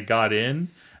doing?" when I got in.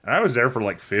 And I was there for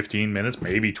like 15 minutes,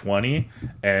 maybe 20,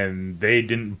 and they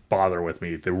didn't bother with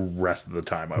me the rest of the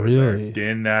time I was there.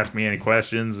 Didn't ask me any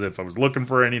questions if I was looking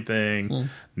for anything.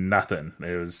 Nothing.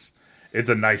 It's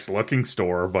a nice looking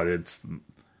store, but it's,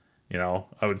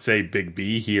 I would say Big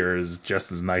B here is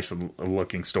just as nice a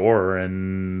looking store,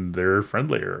 and they're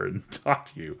friendlier and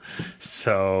talk to you.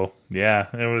 So yeah,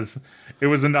 it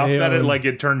was enough that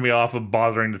it turned me off of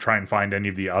bothering to try and find any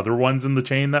of the other ones in the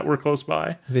chain that were close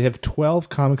by. They have 12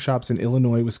 comic shops in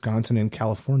Illinois, Wisconsin, and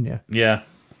California. Yeah,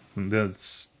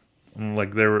 that's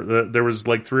like there was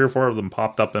like 3 or 4 of them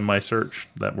popped up in my search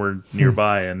that were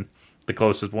nearby, and the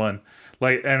closest one.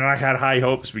 And I had high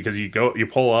hopes because you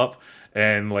pull up.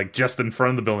 And like just in front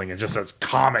of the building, it just says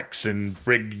comics in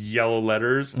big yellow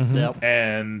letters. Yep.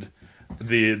 And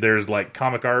there's like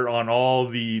comic art on all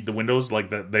the windows. Like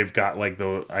they've got like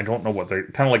I don't know what they're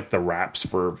kind of like the wraps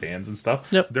for vans and stuff.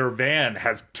 Yep. Their van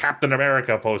has Captain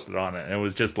America posted on it, and it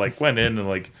was just like went in and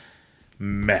like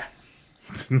meh,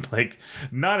 like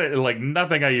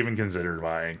nothing I even considered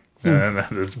buying. And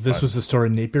this was the store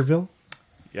in Naperville.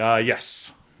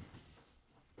 Yes.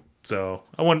 So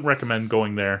I wouldn't recommend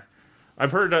going there.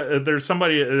 I've heard there's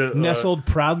somebody nestled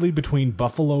proudly between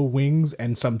Buffalo Wings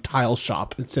and some tile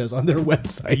shop. It says on their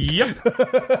website.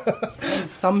 Yep,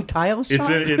 some tile shop.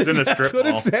 It's in a strip mall.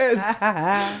 That's what it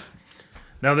says.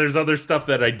 Now there's other stuff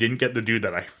that I didn't get to do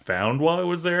that I found while I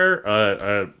was there.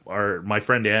 My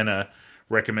friend Anna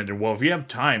recommended, well, if you have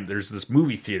time, there's this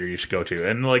movie theater you should go to,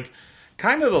 and like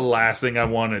kind of the last thing I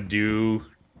want to do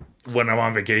when I'm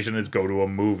on vacation is go to a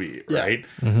movie, right?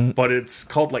 But it's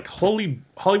called like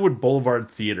Hollywood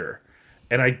Boulevard Theater.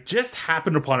 And I just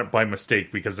happened upon it by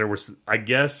mistake because there was, I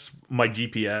guess, my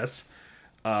GPS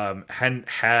hadn't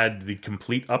had the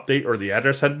complete update, or the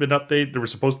address hadn't been updated. There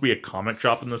was supposed to be a comic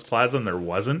shop in this plaza, and there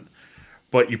wasn't.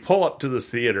 But you pull up to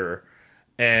this theater,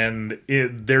 and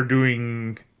they're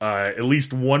doing at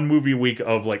least one movie a week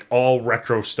of like all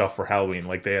retro stuff for Halloween.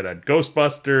 Like they had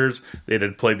Ghostbusters, they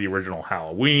had played the original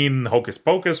Halloween, Hocus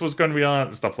Pocus was going to be on it,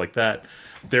 and stuff like that.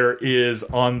 There is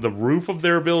on the roof of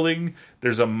their building,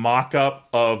 there's a mock-up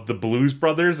of the Blues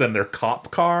Brothers and their cop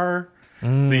car.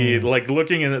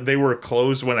 Looking in it, they were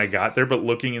closed when I got there, but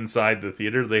looking inside the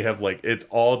theater, they have like it's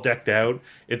all decked out.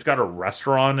 It's got a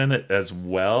restaurant in it as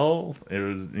well.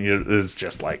 It's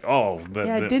just like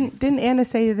Didn't Anna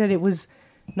say that it was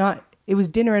not? It was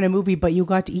dinner and a movie, but you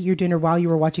got to eat your dinner while you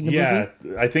were watching the movie?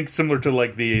 Yeah, I think similar to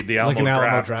like the Alamo, like an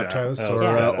Alamo Draft House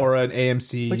or an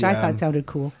AMC. Which I thought sounded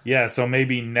cool. Yeah, so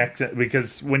maybe next,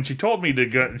 because when she told me to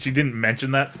go, she didn't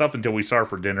mention that stuff until we saw her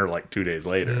for dinner like 2 days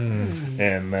later.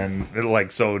 And then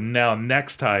so now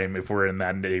next time if we're in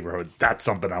that neighborhood, that's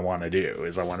something I want to do,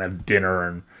 is I want to have dinner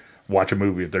and watch a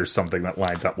movie if there's something that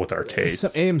lines up with our tastes. So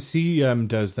AMC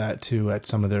does that too at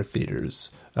some of their theaters.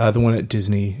 The one at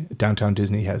Disney, downtown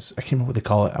Disney, has, I can't remember what they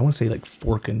call it. I want to say like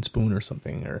Fork and Spoon or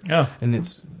something. And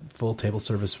it's full table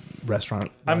service restaurant.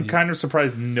 I'm kind of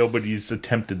surprised nobody's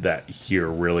attempted that here,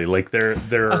 really. Like there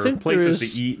are places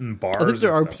to eat and bars. I think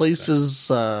there are places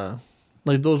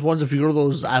like those ones, if you go to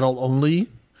those adult only,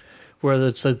 where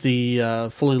it's like the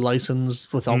fully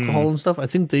licensed with alcohol and stuff. I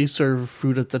think they serve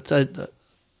food at the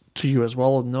to you as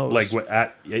well in those. Like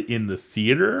in the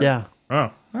theater? Yeah.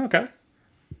 Oh, okay.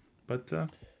 But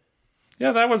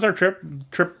yeah, that was our trip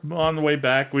on the way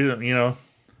back. We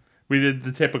did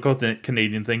the typical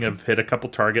Canadian thing of hit a couple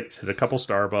Targets, hit a couple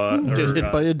Starbucks. Get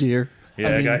hit by a deer.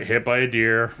 Yeah, I got hit by a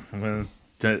deer.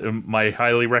 My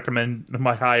high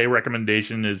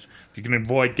recommendation is if you can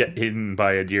avoid getting hit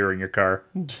by a deer in your car,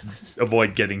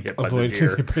 avoid getting hit by the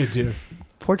deer.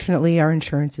 Fortunately, our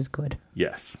insurance is good.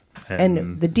 Yes.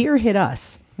 And the deer hit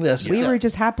us. Yes. We were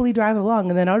just happily driving along,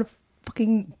 and then out of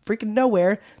freaking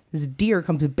nowhere, this deer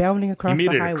comes bounding across the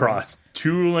highway. He made it across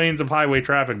 2 lanes of highway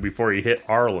traffic before he hit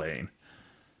our lane.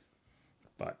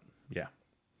 But, yeah.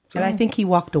 And I think he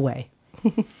walked away.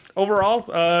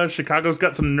 Overall, Chicago's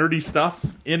got some nerdy stuff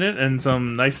in it and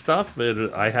some nice stuff.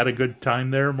 I had a good time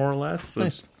there, more or less. So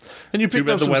nice. And you picked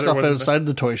up some stuff outside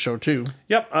the toy show, too.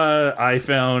 Yep. I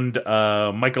found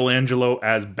Michelangelo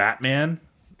as Batman.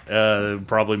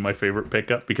 Probably my favorite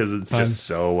pickup because it's just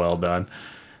so well done.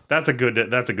 That's a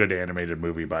good animated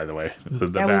movie, by the way. The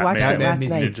Yeah, we watched it last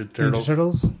meets night. Ninja Turtles. Ninja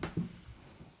Turtles.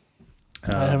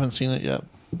 I haven't seen it yet.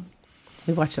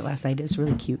 We watched it last night. It was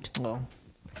really cute. Oh.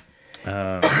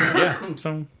 Yeah,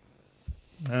 so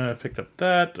I picked up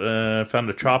that. Found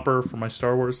a chopper for my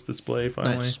Star Wars display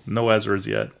finally. Nice. No Ezra's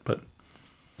yet, but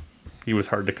he was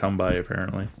hard to come by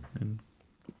apparently. And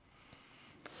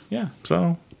yeah,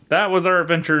 so that was our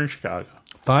adventure in Chicago.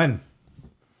 Fun.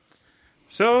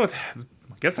 So I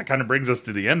guess that kind of brings us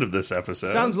to the end of this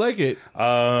episode. Sounds like it.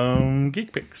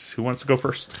 Geek Picks. Who wants to go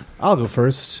first? I'll go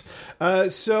first.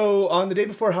 So on the day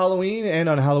before Halloween and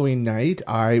on Halloween night,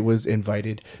 I was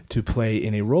invited to play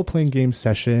in a role-playing game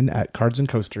session at Cards and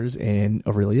Coasters in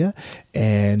Aurelia,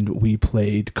 and we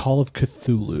played Call of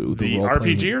Cthulhu. The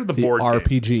role-playing RPG or the game. board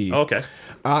game? RPG. Okay.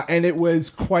 And it was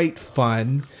quite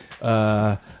fun.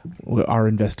 Our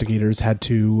investigators had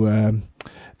to...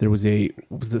 there was the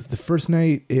first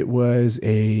night, it was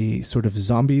a sort of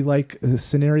zombie-like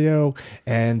scenario,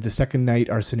 and the second night,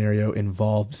 our scenario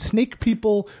involved snake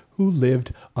people who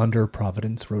lived under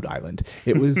Providence, Rhode Island.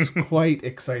 It was quite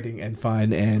exciting and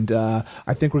fun, and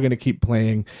I think we're going to keep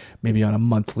playing little on a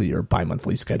monthly or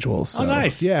bi-monthly schedule. So,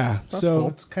 nice. Yeah, cool.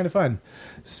 It's kind of fun.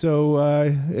 So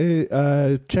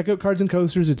check out Cards and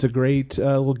Coasters. It's a great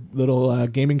little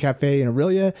gaming cafe in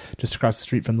Aurelia, just across the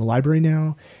street from the library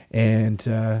now. And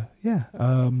Call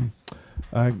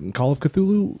of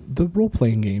Cthulhu, the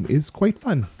role-playing game, is quite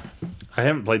fun. I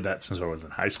haven't played that since I was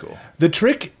in high school. The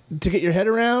trick to get your head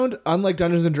around, unlike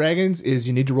Dungeons and Dragons, is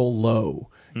you need to roll low.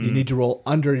 You need to roll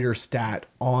under your stat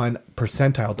on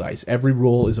percentile dice. Every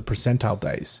roll is a percentile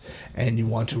dice, and you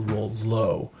want to roll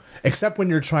low. Except when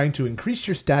you're trying to increase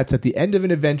your stats at the end of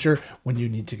an adventure, when you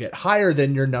need to get higher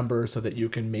than your number so that you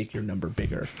can make your number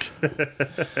bigger.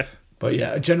 But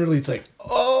yeah, generally it's like,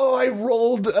 oh, I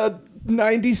rolled a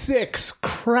 96.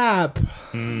 Crap.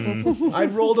 I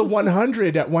rolled a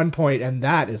 100 at one point, and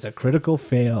that is a critical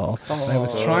fail. I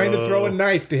was trying to throw a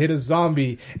knife to hit a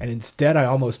zombie, and instead I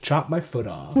almost chopped my foot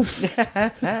off.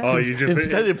 Oh, you just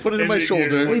Instead you put it in my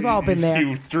shoulder. We've all been there.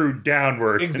 You threw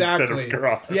downward instead of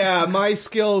across. Yeah, my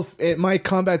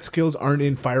combat skills aren't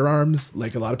in firearms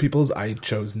like a lot of people's. I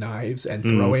chose knives and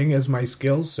throwing as my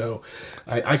skills, so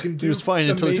I can do was fine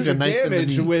some until you took a major knife in the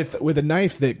damage knee. with a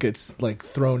knife that gets like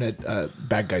thrown at a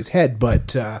bad guy's head.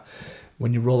 But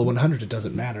when you roll a 100, it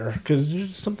doesn't matter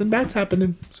because something bad's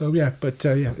happening. So yeah, but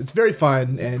yeah, it's very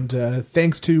fun. And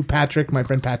thanks to Patrick, my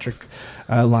friend Patrick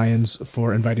Lyons,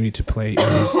 for inviting me to play in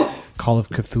his Call of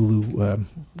Cthulhu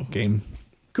game.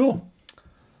 Cool.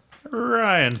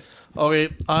 Ryan. Okay,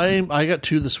 I got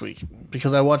 2 this week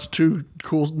because I watched 2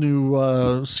 cool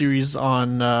new series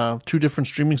on 2 different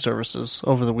streaming services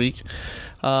over the week,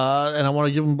 and I want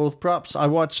to give them both props. I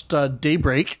watched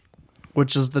Daybreak,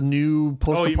 which is the new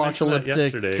post-apocalyptic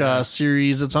yesterday, yeah.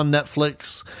 series. It's on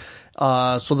Netflix.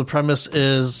 So the premise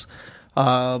is,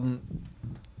 the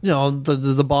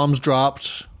bombs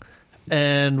dropped,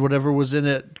 and whatever was in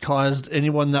it caused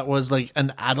anyone that was like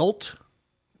an adult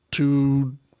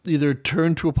to either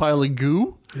turn to a pile of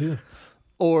goo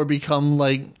or become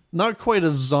like not quite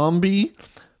a zombie,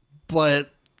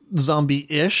 but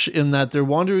zombie-ish in that they're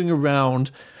wandering around.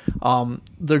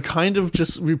 They're kind of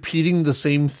just repeating the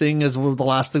same thing as the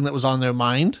last thing that was on their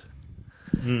mind.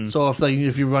 So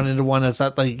if you run into one that's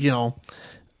at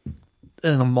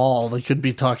in a mall, they could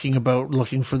be talking about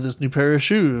looking for this new pair of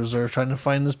shoes or trying to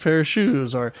find this pair of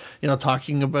shoes or,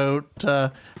 talking about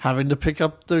having to pick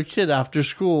up their kid after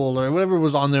school or whatever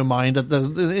was on their mind at the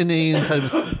inane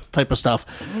type of stuff.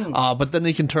 But then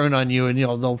they can turn on you and,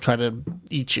 they'll try to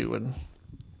eat you and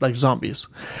like zombies.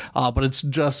 But it's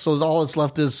just, so all that's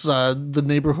left is the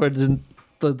neighborhood and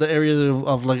the area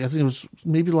of like, I think it was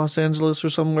maybe Los Angeles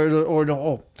or somewhere,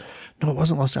 no, it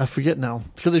wasn't Los Angeles. I forget now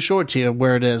because they show it to you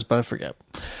where it is, but I forget.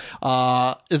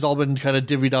 It's all been kind of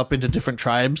divvied up into different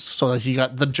tribes. So like you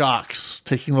got the jocks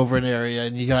taking over an area,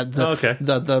 and you got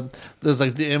there's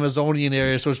like the Amazonian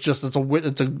area. So it's a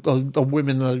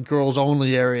women and girls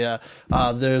only area.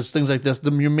 There's things like this.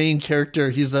 Your main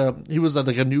character, he was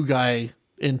like a new guy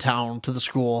in town to the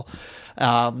school.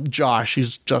 Josh,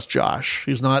 he's just Josh.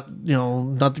 He's not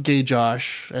the gay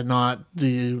Josh and not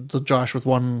the Josh with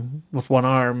one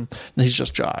arm. He's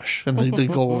just Josh, and they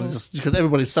go over this because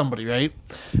everybody's somebody, right?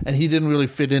 And he didn't really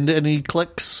fit into any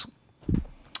cliques.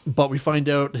 But we find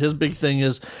out his big thing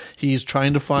is he's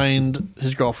trying to find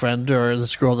his girlfriend or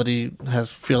this girl that he has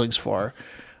feelings for.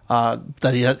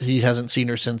 That he hasn't seen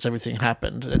her since everything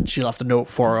happened, and she left a note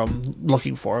for him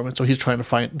looking for him, and so he's trying to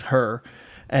find her.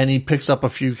 And he picks up a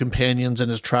few companions in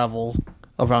his travel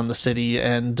around the city,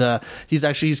 and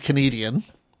he's Canadian.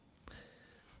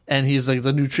 and he's like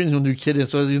the new kid, and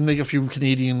so they make a few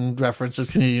Canadian references,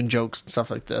 Canadian jokes and stuff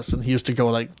like this. And he used to go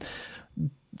like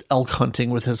elk hunting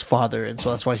with his father, and so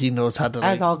that's why he knows how to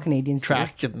As all Canadians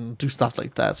track and do stuff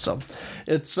like that. So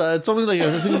it's only like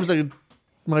I think it was like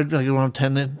around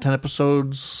 10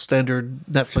 episodes, standard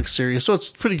Netflix series. So it's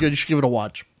pretty good. You should give it a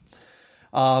watch.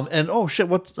 And oh shit,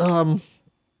 what's crap?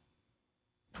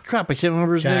 I can't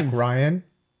remember his Jack name. Ryan.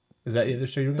 Is that the other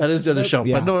show you're That is the other show.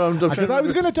 Yeah. But no, I'm trying Because to I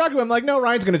was going to talk about. I'm like, no,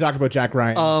 Ryan's going to talk about Jack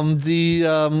Ryan.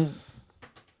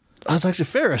 It's actually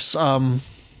Ferris.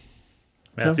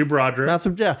 Matthew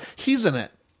Broderick. Yeah, he's in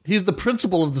it. He's the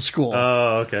principal of the school.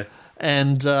 Oh, okay.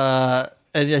 And yeah,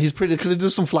 he's pretty, because they do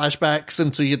some flashbacks,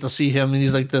 and so you get to see him, and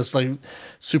he's like this, like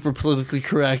super politically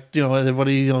correct.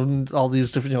 Everybody, all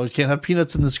these different. You can't have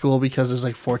peanuts in the school because there's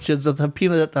like 4 kids that have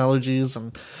peanut allergies,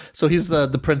 and so he's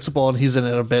the principal, and he's in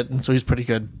it a bit, and so he's pretty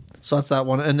good. So that's that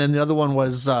one, and then the other one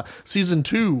was season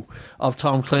 2 of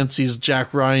Tom Clancy's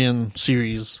Jack Ryan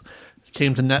series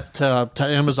came to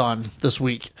Amazon this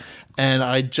week, and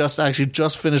I just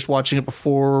finished watching it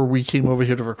before we came over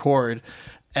here to record.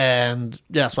 And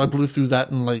yeah, so I blew through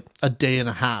that in like a day and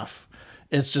a half.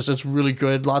 It's really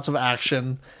good. Lots of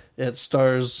action. It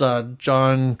stars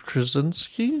John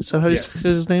Krasinski. Is that how you say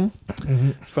his name?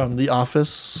 Mm-hmm. From The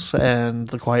Office and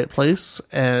The Quiet Place.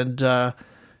 And yeah,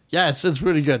 it's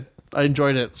really good. I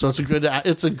enjoyed it. So it's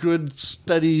a good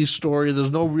steady story.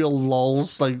 There's no real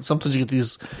lulls. Like sometimes you get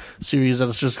these series that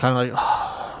it's just kind of like,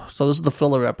 oh, so this is the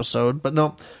filler episode. But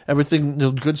no, everything,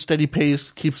 good steady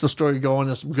pace, keeps the story going.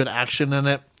 There's some good action in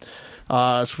it.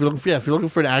 So if you're looking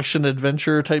for an action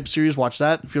adventure type series, watch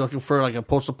that. If you're looking for like a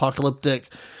post-apocalyptic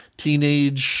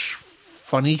teenage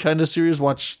funny kind of series,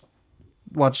 watch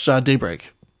Daybreak.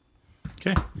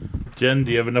 Okay. Jen,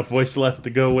 do you have enough voice left to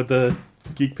go with the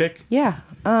geek pick? Yeah.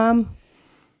 I don't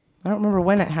remember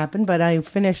when it happened, but I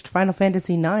finished Final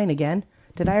Fantasy IX again.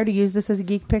 Did I already use this as a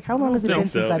geek pick? How long has it been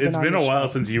since I've been on? It's been a while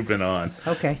show? since you've been on.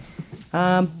 Okay.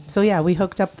 So yeah, we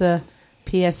hooked up the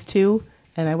PS2,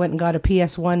 and I went and got a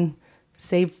PS1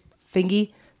 save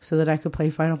thingy so that I could play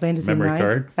Final Fantasy Memory IX.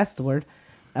 card? That's the word.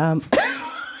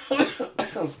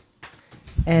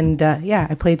 And yeah,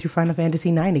 I played through Final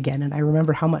Fantasy IX again, and I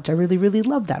remember how much I really, really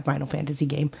loved that Final Fantasy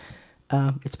game.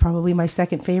 It's probably my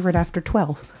second favorite after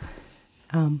 12.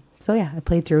 So yeah, I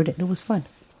played through it, and it was fun.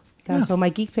 Yeah. So my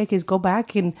geek pick is go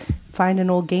back and find an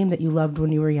old game that you loved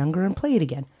when you were younger and play it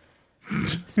again.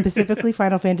 Specifically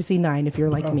Final Fantasy IX, if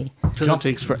you're like me. Because it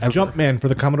takes forever. Jumpman for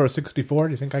the Commodore 64.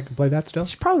 Do you think I can play that still? You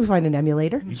should probably find an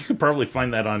emulator. You could probably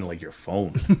find that on like your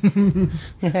phone.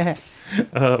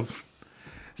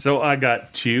 So I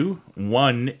got 2.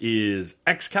 One is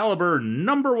Excalibur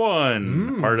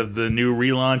 #1, part of the new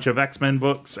relaunch of X-Men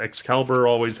books. Excalibur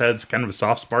always had kind of a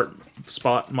soft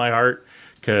spot in my heart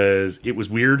because it was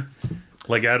weird.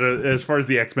 Like as far as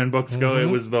the X-Men books go, it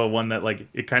was the one that like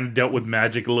it kind of dealt with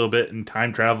magic a little bit and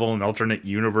time travel and alternate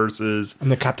universes. And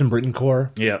the Captain Britain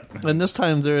Corps. Yeah. And this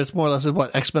time it's more or less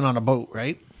X-Men on a boat,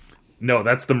 right? No,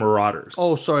 that's the Marauders.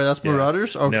 Oh, sorry, that's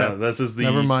Marauders? Okay. No, this is the...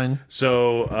 Never mind.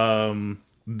 So,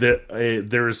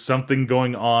 there is something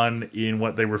going on in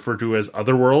what they refer to as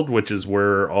Otherworld, which is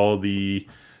where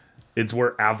it's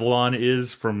where Avalon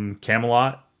is from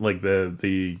Camelot, like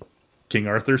the King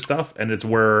Arthur stuff, and it's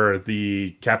where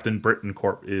the Captain Britain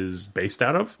Corp is based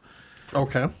out of.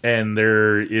 Okay. And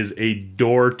there is a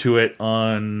door to it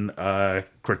on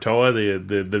Krakoa,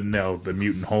 the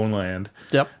mutant homeland.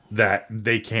 Yep. That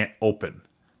they can't open.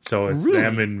 So it's Really?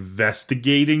 them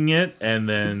investigating it, and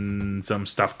then some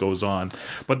stuff goes on.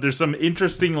 But there's some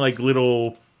interesting, like,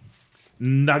 little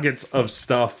nuggets of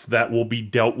stuff that will be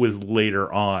dealt with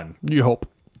later on. You hope.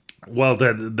 Well,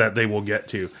 that they will get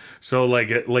to. So,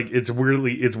 it's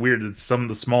weird. It's some of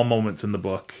the small moments in the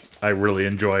book I really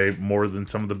enjoy more than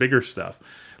some of the bigger stuff.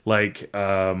 Like,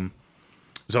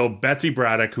 so Betsy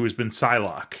Braddock, who has been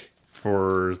Psylocke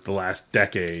for the last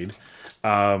decade.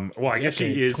 Well, I guess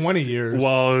she is 20 years.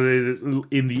 Well,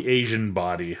 in the Asian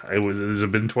body, has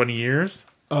it been 20 years?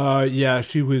 Yeah,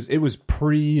 she was. It was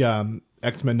pre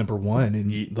X-Men #1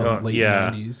 in the late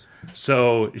 90s.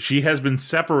 So she has been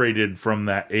separated from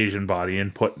that Asian body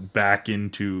and put back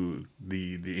into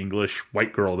the English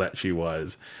white girl that she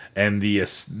was, and the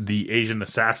Asian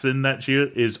assassin that she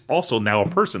is also now a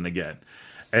person again.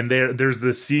 And there's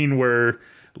this scene where,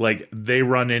 like, they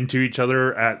run into each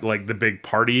other at, like, the big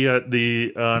party at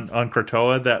on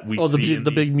Krakoa that we see.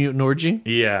 The big mutant orgy?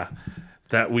 Yeah.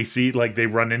 That we see, like, they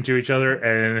run into each other,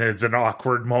 and it's an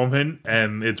awkward moment,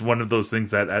 and it's one of those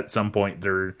things that at some point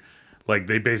they're, like,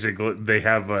 they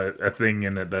have a thing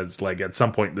in it that's, like, at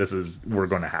some point we're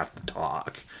going to have to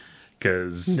talk.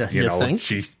 because Yeah, you you know think?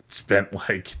 she spent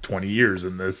like 20 years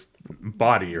in this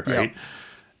body, right? Yep.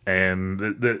 And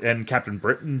and Captain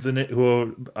Britain's in it,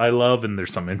 who I love, and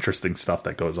there's some interesting stuff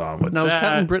that goes on with Now, is that.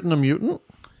 Captain Britain a mutant?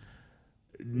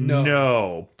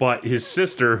 No, but his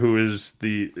sister, who is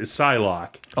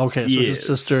Psylocke, Okay, so his is.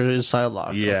 sister is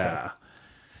Psylocke. Yeah.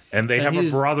 And they And have a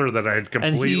he's- brother that I had Okay.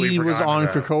 And completely he was forgotten on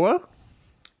about.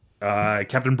 Krakoa?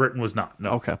 Captain Britain was not.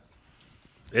 No. Okay.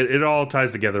 It all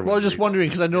ties together. Well, I was just wondering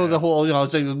because I know the whole,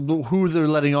 it's like who they're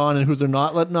letting on and who they're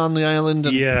not letting on the island.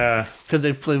 And, Yeah. because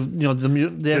they've,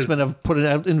 the X-Men have put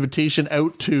an invitation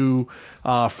out to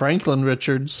Franklin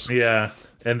Richards. Yeah.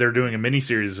 And they're doing a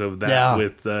miniseries of that Yeah.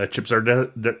 with Chip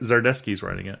Zdarsky's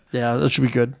writing it. Yeah, that should be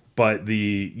good. But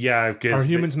I guess Are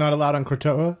humans not allowed on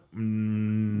Krakoa?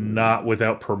 not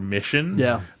without permission.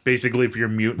 Yeah. Basically, if you're a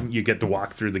mutant, you get to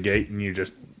walk through the gate and you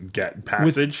just get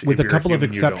passage. With If a you're couple of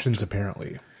human, you don't. exceptions,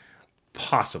 apparently.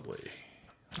 Possibly.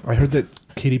 I heard that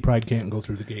Katie Pride can't go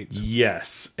through the gates.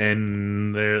 Yes,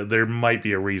 and there might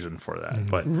be a reason for that,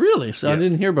 but Really? So I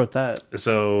didn't hear about that.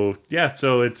 so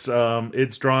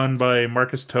it's drawn by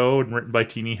Marcus Toad and written by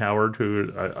Teenie Howard,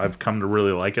 who I've come to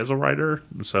really like as a writer.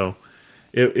 So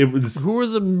it was Who are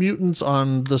the mutants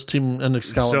on this team in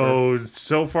Excalibur?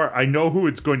 so far I know who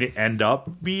it's going to end up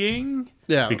being.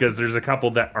 Yeah. because there's a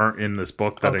couple that aren't in this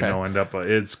book that Okay. I know end up.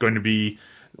 It's going to be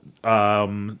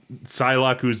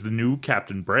Psylocke, who's the new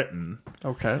Captain Britain.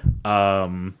 Okay.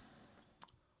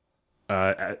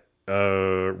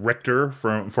 Richter,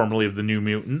 formerly of the New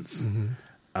Mutants.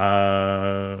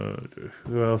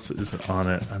 Who else is on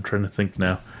it? I'm trying to think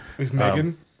now. Is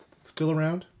Megan still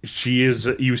around? She is.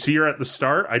 You see her at the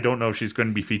start. I don't know if she's going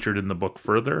to be featured in the book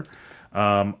further.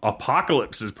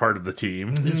 Apocalypse is part of the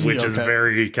team, Is which he? is Okay.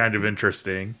 very kind of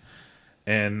interesting.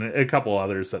 And a couple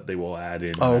others that they will add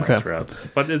in. Oh, okay. Throughout.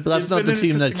 But But that's not the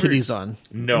team that Kitty's on.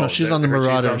 No, she's on the she's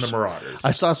on Marauders. the Marauders.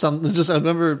 I saw something.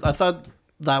 I thought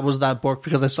that was that book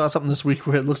because I saw something this week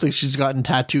where it looks like she's gotten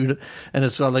tattooed, and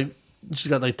it's got she's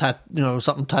got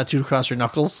something tattooed across her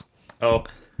knuckles. Oh,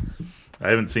 I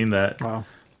haven't seen that. Wow.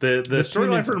 The team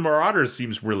storyline is- for the Marauders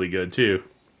seems really good too.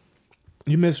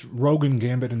 You miss Rogan,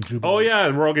 Gambit, and Jubilee. Oh yeah,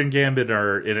 Rogue and Gambit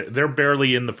are in it. They're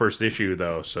barely in the first issue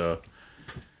though, so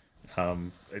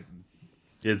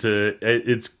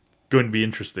it's going to be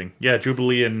interesting. Yeah,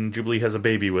 Jubilee has a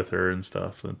baby with her and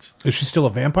stuff. Is she still a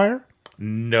vampire?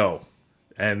 No,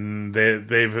 and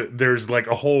there's like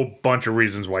a whole bunch of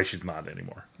reasons why she's not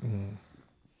anymore.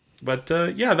 But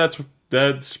yeah,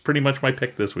 that's pretty much my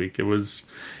pick this week. It was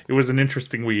an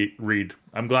interesting read.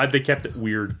 I'm glad they kept it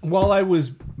weird. While I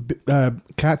was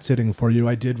cat sitting for you,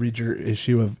 I did read your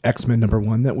issue of X-Men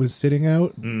 #1 that was sitting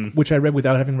out, which I read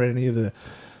without having read any of the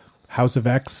House of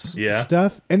X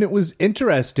stuff, and it was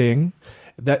interesting.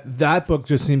 That book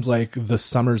just seems like the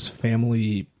Summers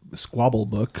family squabble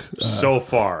book So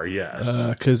far, yes.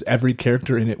 because every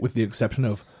character in it, with the exception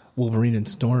of Wolverine and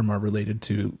Storm, are related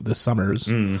to the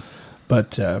Summers.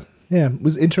 But yeah, it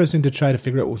was interesting to try to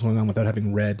figure out what was going on without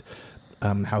having read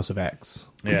House of X.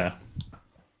 Yeah.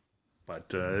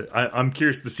 But I'm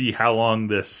curious to see how long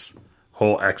this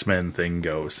whole X-Men thing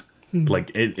goes, like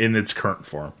in its current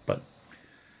form. But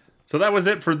so that was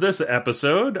it for this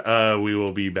episode. We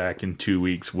will be back in 2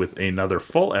 weeks with another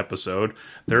full episode.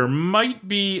 There might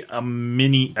be a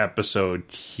mini episode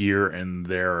here and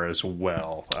there as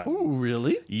well. Oh,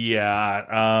 really? Yeah,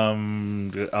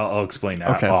 I'll explain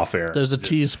that off air. There's a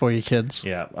tease for you kids.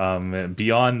 Yeah.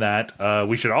 Beyond that,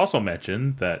 we should also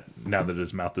mention that now that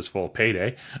his mouth is full of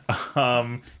payday,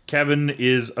 Kevin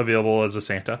is available as a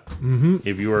Santa.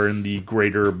 If you are in the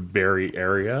greater Barrie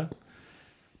area,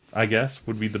 I guess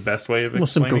would be the best way of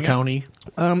explaining Simcoe it. County.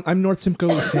 I'm North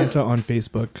Simcoe Santa on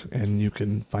Facebook, and you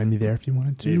can find me there if you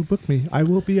wanted to book me. I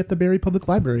will be at the Barrie Public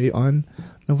Library on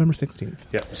November 16th.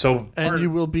 Yeah. So And you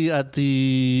will be at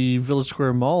the Village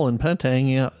Square Mall in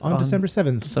Penetang On December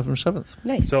 7th. December 7th.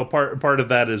 Nice. So part of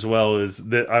that as well is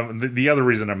that the other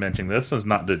reason I'm mentioning this is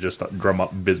not to just drum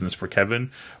up business for Kevin,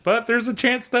 but there's a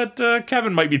chance that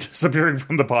Kevin might be disappearing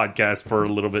from the podcast for a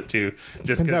little bit too,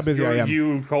 just Depends how because busy I am.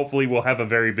 you hopefully will have a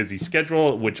very busy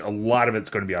schedule, which a lot of it's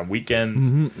going to be on weekends.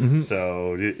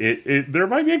 So there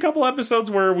might be a couple episodes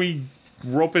where we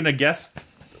rope in a guest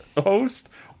host,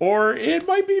 or it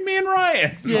might be me and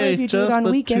Ryan. Yeah, if you do it on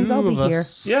weekends, I'll be here.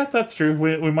 Yeah, that's true.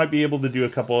 We might be able to do a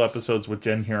couple episodes with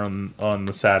Jen here on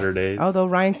the Saturdays. Although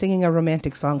Ryan's singing a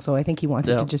romantic song, so I think he wants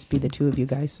it Yeah. to just be the two of you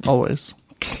guys. Always.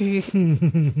 We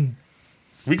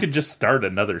could just start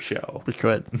another show. We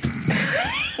could.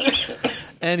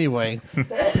 Anyway.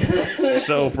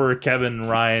 So for Kevin,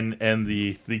 Ryan, and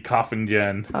the coughing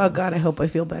Jen, Oh God, I hope I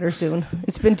feel better soon.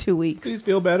 It's been 2 weeks. Please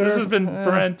feel better. this has been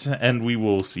Brent, and we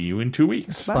will see you in 2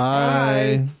 weeks.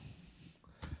 Bye.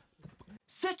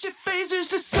 Set your phasers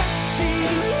to sexy.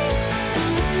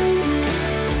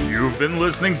 You've been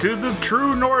listening to the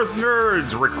True North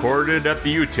Nerds, recorded at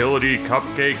the Utility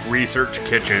Cupcake Research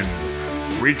Kitchen.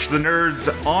 Reach the nerds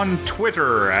on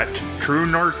Twitter at True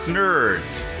North Nerds,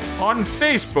 on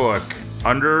Facebook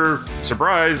under,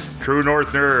 surprise, True North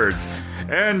Nerds,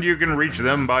 and you can reach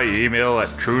them by email at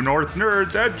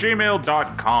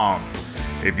truenorthnerds@gmail.com.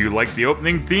 If you like the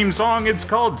opening theme song, it's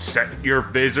called Set Your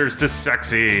Phasers to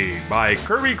Sexy by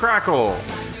Kirby Crackle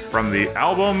from the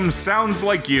album Sounds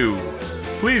Like You.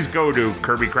 Please go to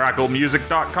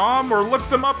KirbyCrackleMusic.com or look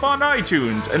them up on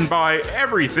iTunes and buy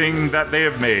everything that they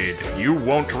have made. You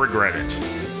won't regret it.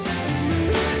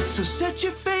 So set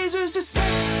your phasers to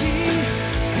sexy.